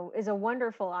 is a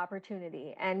wonderful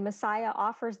opportunity, and Messiah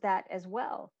offers that as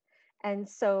well. And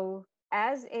so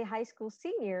as a high school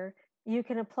senior, you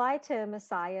can apply to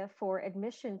Messiah for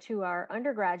admission to our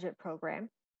undergraduate program.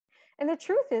 And the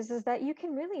truth is that you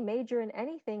can really major in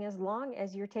anything as long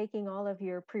as you're taking all of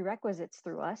your prerequisites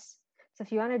through us. So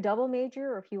if you want to double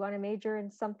major, or if you want to major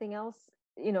in something else,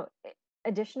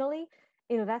 additionally,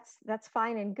 that's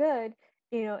fine and good,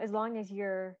 as long as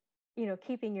you're,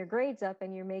 keeping your grades up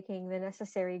and you're making the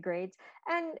necessary grades.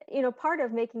 And, part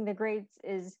of making the grades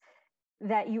is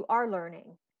that you are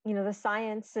learning, the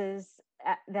sciences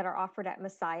that are offered at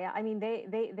Messiah.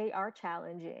 They are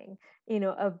challenging.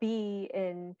 A B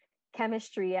in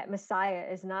chemistry at Messiah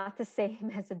is not the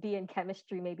same as a B in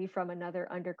chemistry, maybe from another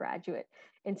undergraduate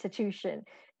institution.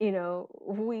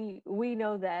 We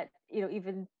know that,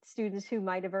 even students who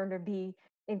might have earned a B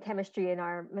in chemistry in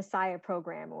our Messiah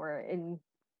program, or in,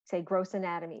 say, gross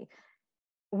anatomy,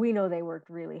 we know they worked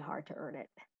really hard to earn it.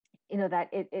 that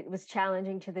it was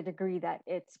challenging to the degree that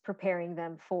it's preparing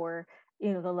them for,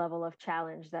 the level of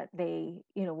challenge that they,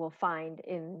 will find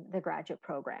in the graduate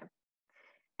program.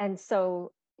 And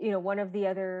so, one of the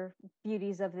other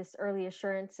beauties of this early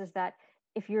assurance is that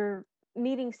if you're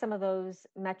meeting some of those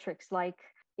metrics, like,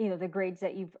 the grades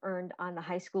that you've earned on the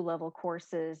high school level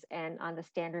courses and on the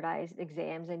standardized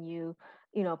exams, and you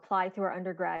apply through our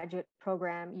undergraduate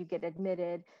program, you get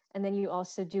admitted, and then you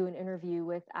also do an interview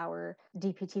with our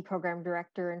DPT program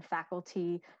director and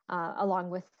faculty, along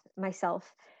with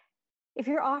myself. If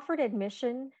you're offered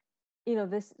admission,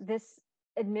 this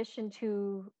admission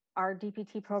to our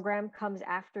DPT program comes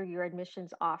after your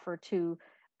admissions offer to,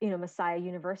 Messiah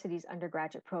University's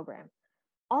undergraduate program.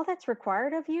 All that's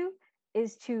required of you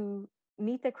is to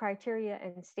meet the criteria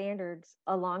and standards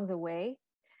along the way,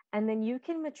 and then you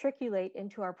can matriculate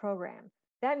into our program.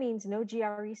 That means no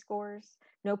GRE scores,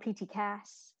 no PT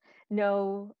CAS,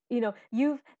 no,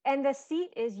 and the seat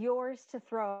is yours to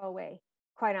throw away,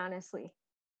 quite honestly.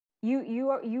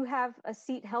 You have a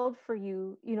seat held for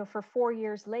you, for 4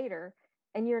 years later,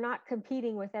 and you're not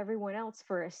competing with everyone else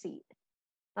for a seat.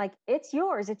 Like, it's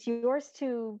yours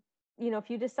to, if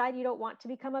you decide you don't want to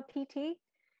become a PT,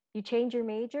 you change your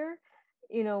major,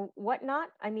 whatnot.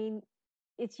 I mean,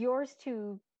 it's yours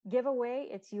to give away.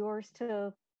 It's yours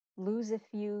to lose if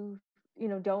you,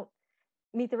 don't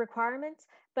meet the requirements.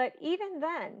 But even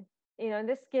then, and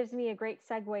this gives me a great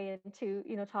segue into,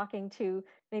 talking to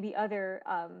maybe other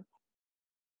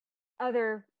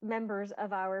members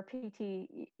of our PT,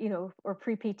 or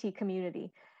pre-PT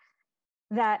community,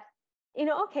 that,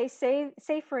 okay, say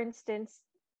for instance,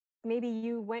 maybe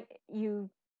you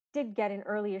did get an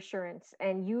early assurance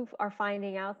and you are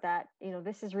finding out that,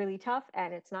 this is really tough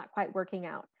and it's not quite working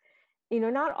out.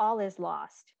 Not all is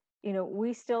lost.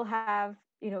 We still have,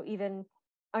 even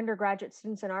undergraduate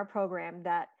students in our program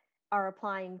that are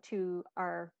applying to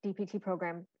our DPT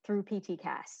program through PT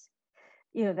CAS.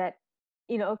 That,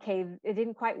 okay, it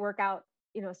didn't quite work out,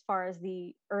 as far as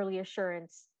the early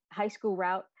assurance high school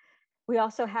route. We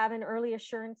also have an early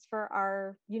assurance for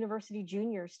our university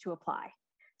juniors to apply.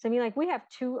 So, I mean, like, we have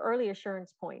 2 early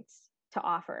assurance points to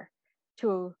offer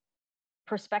to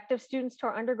prospective students to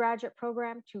our undergraduate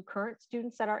program, to current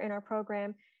students that are in our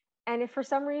program. And if for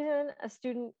some reason a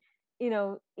student,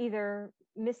 either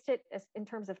missed it in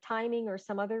terms of timing or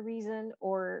some other reason,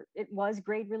 or it was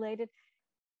grade related,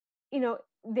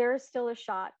 there's still a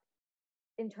shot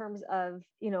in terms of,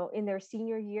 in their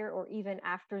senior year or even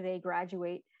after they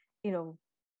graduate,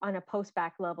 on a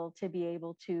post-bac level, to be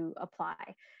able to apply.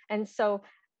 And so,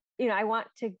 I want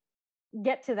to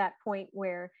get to that point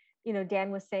where,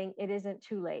 Dan was saying it isn't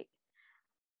too late.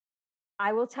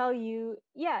 I will tell you,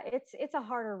 yeah, it's a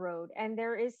harder road, and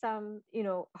there is some,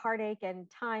 heartache and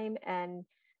time and,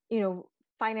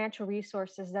 financial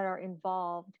resources that are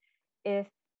involved. If,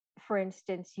 for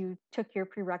instance, you took your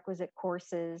prerequisite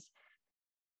courses,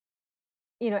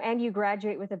 and you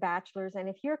graduate with a bachelor's, and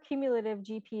if your cumulative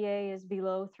GPA is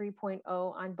below 3.0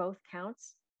 on both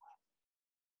counts,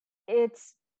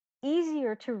 it's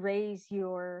easier to raise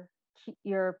your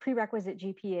prerequisite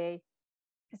GPA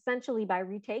essentially by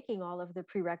retaking all of the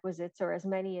prerequisites, or as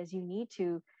many as you need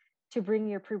to bring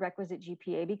your prerequisite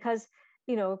GPA, because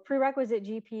prerequisite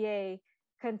GPA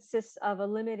consists of a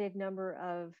limited number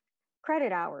of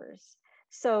credit hours.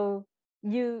 So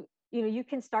you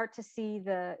can start to see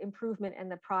the improvement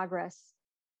and the progress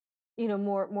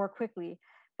more quickly.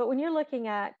 But when you're looking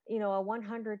at a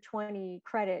 120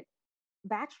 credit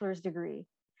bachelor's degree,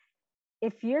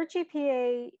 if your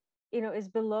GPA is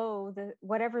below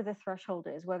whatever the threshold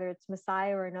is, whether it's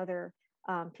Messiah or another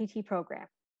PT program,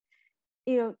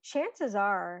 chances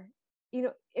are,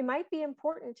 it might be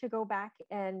important to go back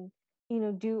and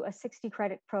do a 60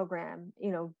 credit program,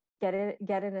 get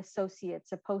an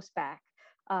associate's, a post-bac,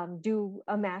 do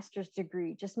a master's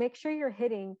degree. Just make sure you're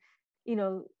hitting,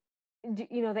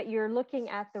 that you're looking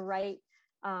at the right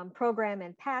program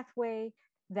and pathway,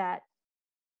 that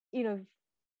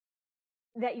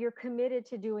that you're committed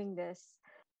to doing this.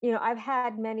 I've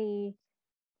had many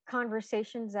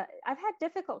conversations, I've had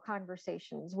difficult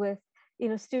conversations with,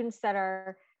 students that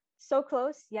are so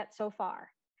close yet so far.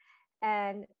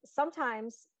 And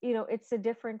sometimes, it's a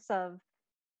difference of,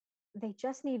 they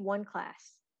just need one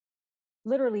class.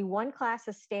 Literally one class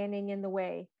is standing in the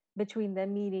way between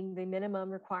them meeting the minimum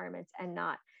requirements and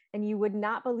not. And you would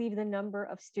not believe the number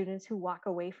of students who walk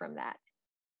away from that.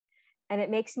 And it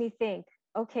makes me think,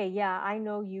 okay, yeah, I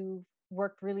know you've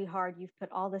worked really hard. You've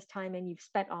put all this time in, you've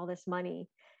spent all this money,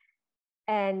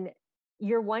 and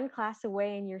you're one class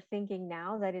away, and you're thinking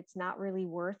now that it's not really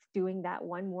worth doing that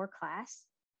one more class.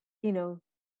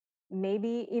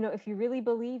 maybe, if you really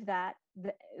believe that,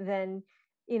 then,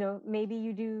 maybe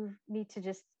you do need to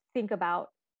just think about,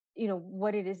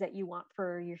 what it is that you want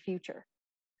for your future.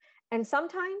 And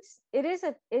sometimes it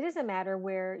is a matter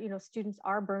where, students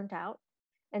are burnt out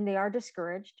and they are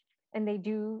discouraged, and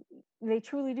they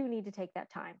truly do need to take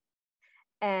that time.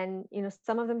 And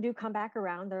some of them do come back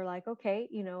around. They're like, okay,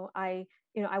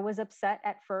 I was upset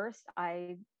at first.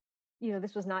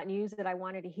 This was not news that I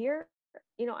wanted to hear.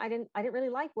 I didn't really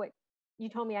like what you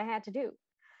told me I had to do,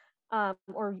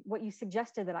 or what you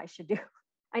suggested that I should do.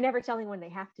 I never tell anyone they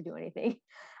have to do anything.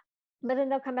 But then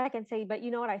they'll come back and say, but you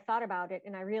know what, I thought about it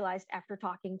and I realized after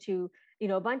talking to,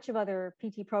 a bunch of other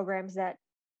PT programs that,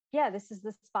 yeah, this is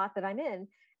the spot that I'm in.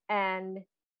 And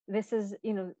this is,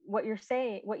 what you're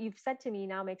saying, what you've said to me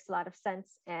now makes a lot of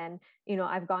sense. And,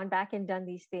 I've gone back and done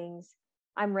these things.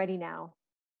 I'm ready now.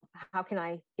 How can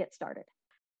I get started?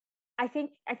 I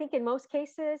think in most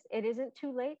cases it isn't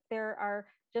too late. There are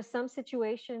just some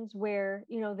situations where,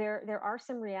 there are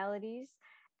some realities.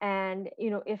 And,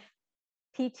 if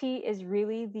PT is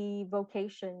really the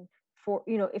vocation for,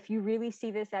 if you really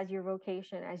see this as your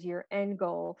vocation, as your end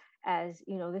goal, as,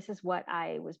 this is what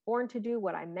I was born to do,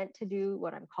 what I'm meant to do,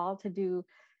 what I'm called to do,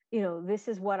 this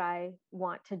is what I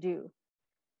want to do,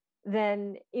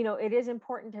 then, it is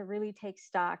important to really take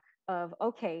stock of,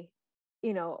 okay,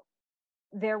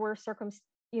 there were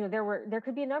there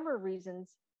could be a number of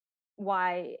reasons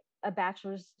why a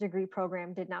bachelor's degree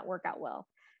program did not work out well.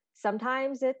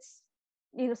 Sometimes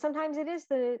sometimes it is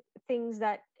the things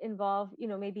that involve,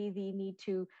 maybe the need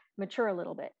to mature a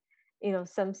little bit.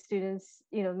 Some students,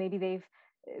 maybe they've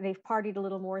partied a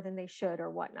little more than they should or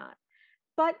whatnot.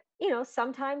 But,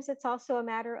 sometimes it's also a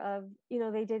matter of,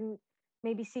 they didn't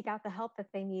maybe seek out the help that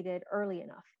they needed early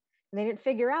enough. They didn't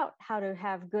figure out how to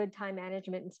have good time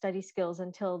management and study skills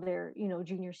until their,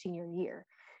 junior, senior year.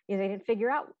 They didn't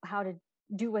figure out how to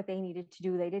do what they needed to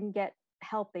do. They didn't get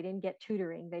help. They didn't get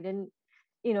tutoring. They didn't,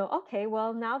 okay,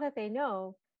 well, now that they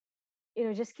know,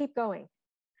 just keep going.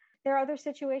 There are other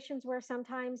situations where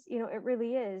sometimes, it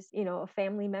really is, a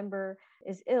family member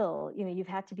is ill, you've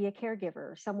had to be a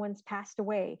caregiver, someone's passed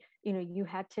away, you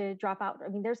had to drop out. I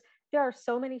mean, there are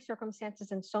so many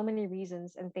circumstances and so many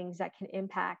reasons and things that can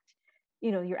impact,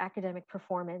 your academic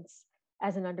performance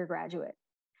as an undergraduate.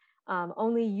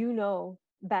 Only you know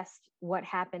best what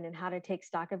happened and how to take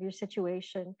stock of your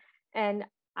situation. And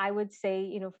I would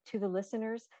say, to the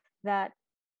listeners that,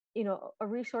 a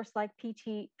resource like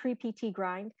Pre-PT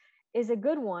Grind is a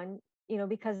good one,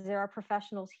 because there are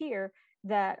professionals here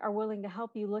that are willing to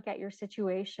help you look at your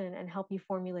situation and help you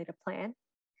formulate a plan,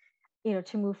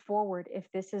 to move forward if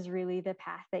this is really the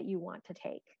path that you want to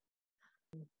take.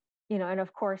 And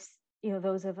of course,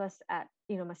 those of us at,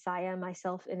 Messiah,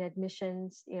 myself in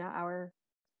admissions, our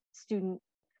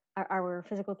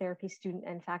physical therapy student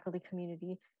and faculty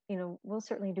community, we'll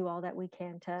certainly do all that we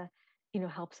can to,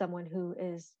 help someone who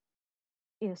is,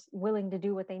 willing to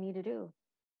do what they need to do.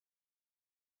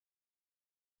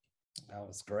 That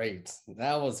was great.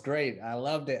 That was great. I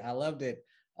loved it. I loved it.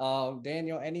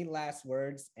 Daniel, any last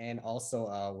words? And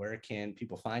also, where can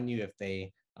people find you if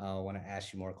they want to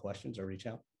ask you more questions or reach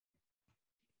out?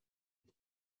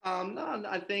 No,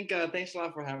 I think thanks a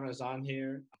lot for having us on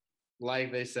here.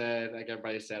 Like they said, like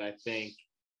everybody said, I think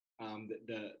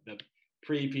the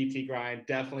pre-PT grind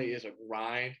definitely is a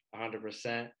grind,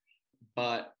 100%.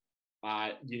 But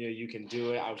you can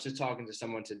do it. I was just talking to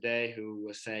someone today who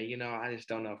was saying, I just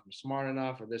don't know if I'm smart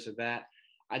enough or this or that.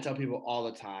 I tell people all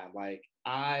the time, like,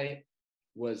 I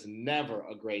was never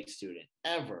a great student,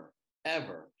 ever.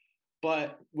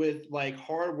 But with like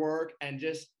hard work and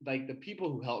just like the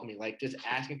people who helped me, like just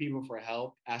asking people for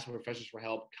help, asking professors for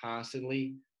help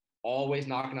constantly, always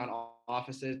knocking on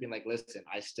offices, being like, listen,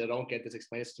 I still don't get this,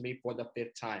 explain this to me for the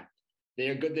 5th time.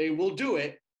 They're good. They will do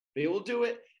it.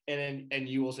 And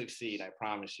you will succeed. I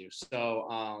promise you.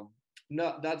 So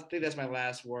no, I think that's my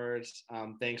last words.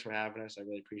 Thanks for having us. I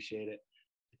really appreciate it.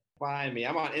 Find me.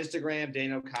 I'm on Instagram,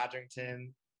 Daniel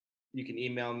Codrington. You can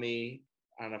email me.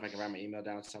 I don't know if I can write my email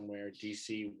down somewhere.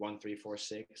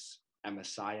 dc1346 at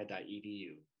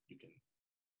messiah.edu. You can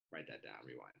write that down,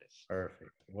 rewind it.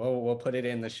 Perfect. We'll put it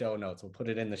in the show notes.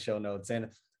 And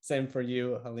same for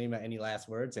you, Halima. Any last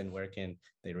words, and where can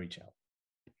they reach out?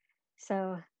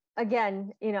 So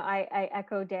again, I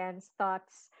echo Dan's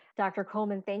thoughts. Dr.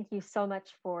 Coleman, thank you so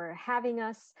much for having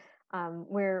us.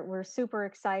 We're super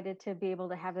excited to be able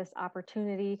to have this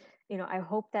opportunity. I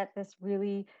hope that this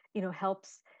really,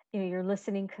 helps, your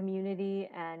listening community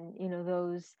and,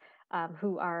 those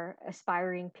who are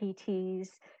aspiring PTs.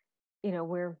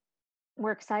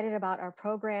 We're excited about our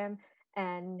program.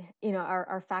 And, you know,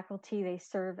 our faculty, they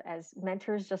serve as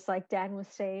mentors, just like Dan was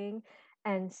saying.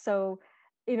 And so,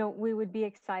 you know, we would be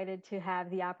excited to have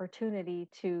the opportunity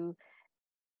to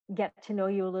get to know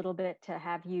you a little bit, to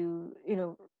have you, you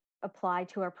know, apply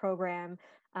to our program,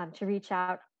 to reach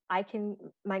out.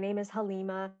 My name is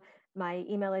Halima. My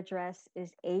email address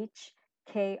is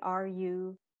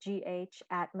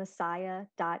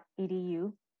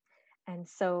hkrugh@messiah.edu. And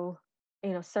so,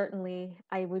 you know, certainly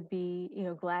I would be, you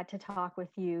know, glad to talk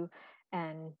with you,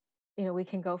 and, you know, we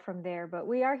can go from there. But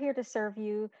we are here to serve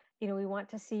you. You know, we want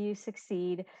to see you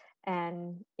succeed.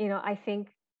 And, you know, I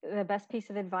think the best piece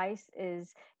of advice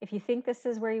is, if you think this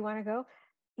is where you want to go,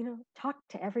 you know, talk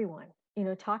to everyone, you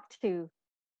know, talk to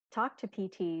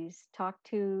PTs, talk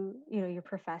to, you know, your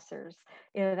professors.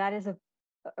 You know, that is a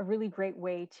really great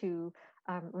way to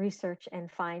research and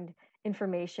find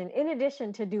information in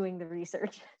addition to doing the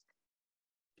research.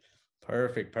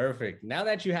 Perfect, perfect. Now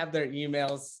that you have their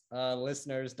emails,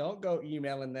 listeners, don't go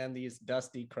emailing them these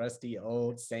dusty, crusty,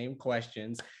 old, same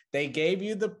questions. They gave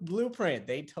you the blueprint.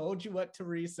 They told you what to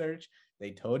research. They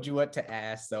told you what to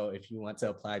ask. So if you want to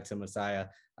apply to Messiah,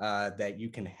 that you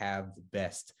can have the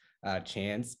best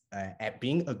chance at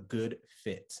being a good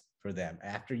fit for them.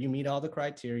 After you meet all the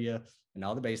criteria and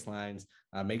all the baselines,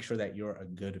 make sure that you're a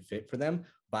good fit for them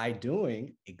by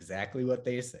doing exactly what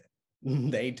they said.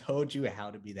 They told you how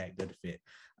to be that good fit.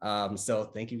 So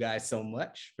thank you guys so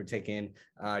much for taking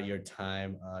your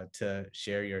time to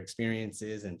share your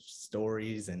experiences and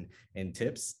stories and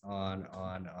tips on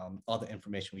all the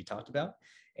information we talked about.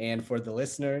 And for the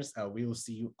listeners, we will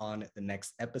see you on the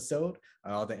next episode.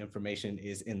 All the information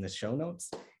is in the show notes.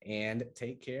 And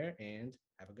take care and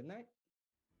have a good night.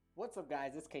 What's up,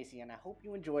 guys? It's Casey, and I hope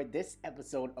you enjoyed this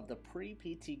episode of the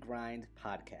Pre-PT Grind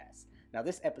podcast. Now,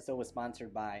 this episode was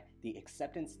sponsored by the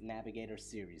Acceptance Navigator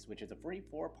series, which is a free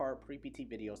 4-part pre-PT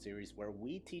video series where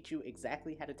we teach you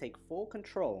exactly how to take full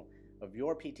control of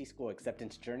your PT school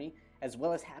acceptance journey, as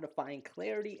well as how to find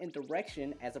clarity and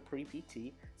direction as a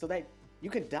pre-PT so that you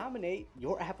can dominate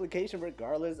your application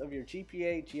regardless of your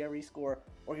GPA, GRE score,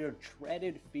 or your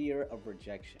dreaded fear of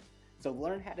rejection. So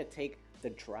learn how to take the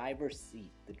driver's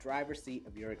seat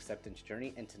of your acceptance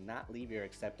journey, and to not leave your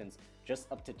acceptance just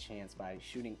up to chance by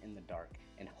shooting in the dark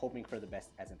and hoping for the best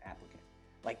as an applicant.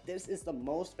 Like, this is the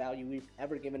most value we've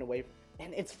ever given away,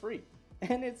 and it's free.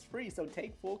 So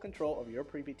take full control of your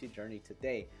pre-PT journey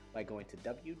today by going to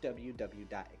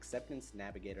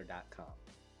www.acceptancenavigator.com.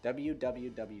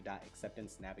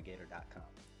 www.acceptancenavigator.com.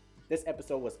 This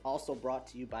episode was also brought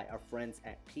to you by our friends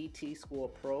at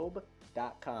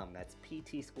ptschoolprobe.com. That's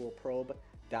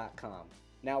ptschoolprobe.com.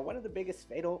 Now, one of the biggest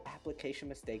fatal application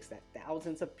mistakes that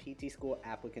thousands of PT school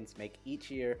applicants make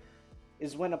each year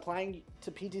is when applying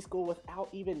to PT school without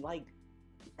even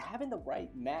having the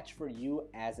right match for you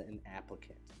as an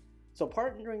applicant. So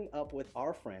partnering up with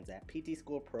our friends at PT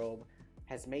School Probe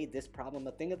has made this problem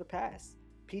a thing of the past.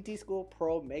 PT School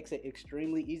Probe makes it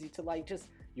extremely easy to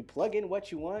you plug in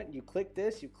what you want, you click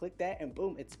this, you click that, and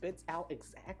boom, it spits out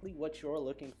exactly what you're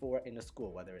looking for in a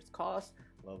school, whether it's cost,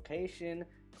 location,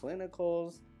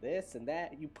 clinicals, this and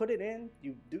that. You put it in,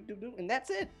 you do, and that's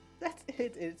it. That's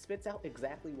it. It spits out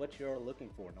exactly what you're looking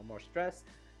for. No more stress,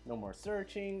 no more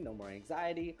searching, no more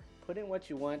anxiety. Put in what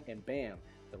you want, and bam,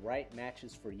 the right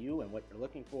matches for you and what you're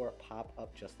looking for pop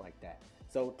up just like that.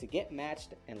 So to get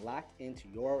matched and locked into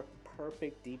your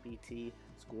perfect DPT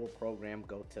school program,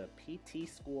 go to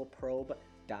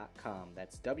ptschoolprobe.com.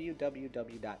 That's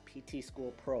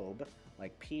www.ptschoolprobe,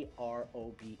 like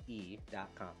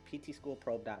PROBE.com,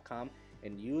 ptschoolprobe.com,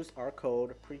 and use our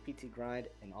code PREPTGrind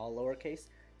in all lowercase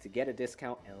to get a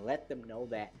discount, and let them know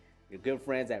that your good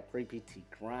friends at Pre-PT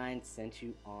Grind sent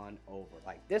you on over.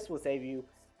 This will save you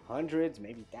hundreds,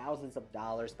 maybe thousands of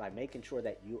dollars by making sure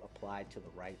that you apply to the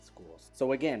right schools.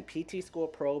 So again,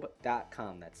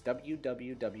 ptschoolprobe.com. That's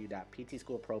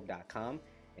www.ptschoolprobe.com,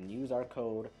 and use our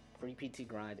code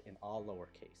PREPTGrind in all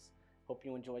lowercase. Hope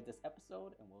you enjoyed this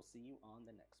episode, and we'll see you on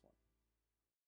the next one.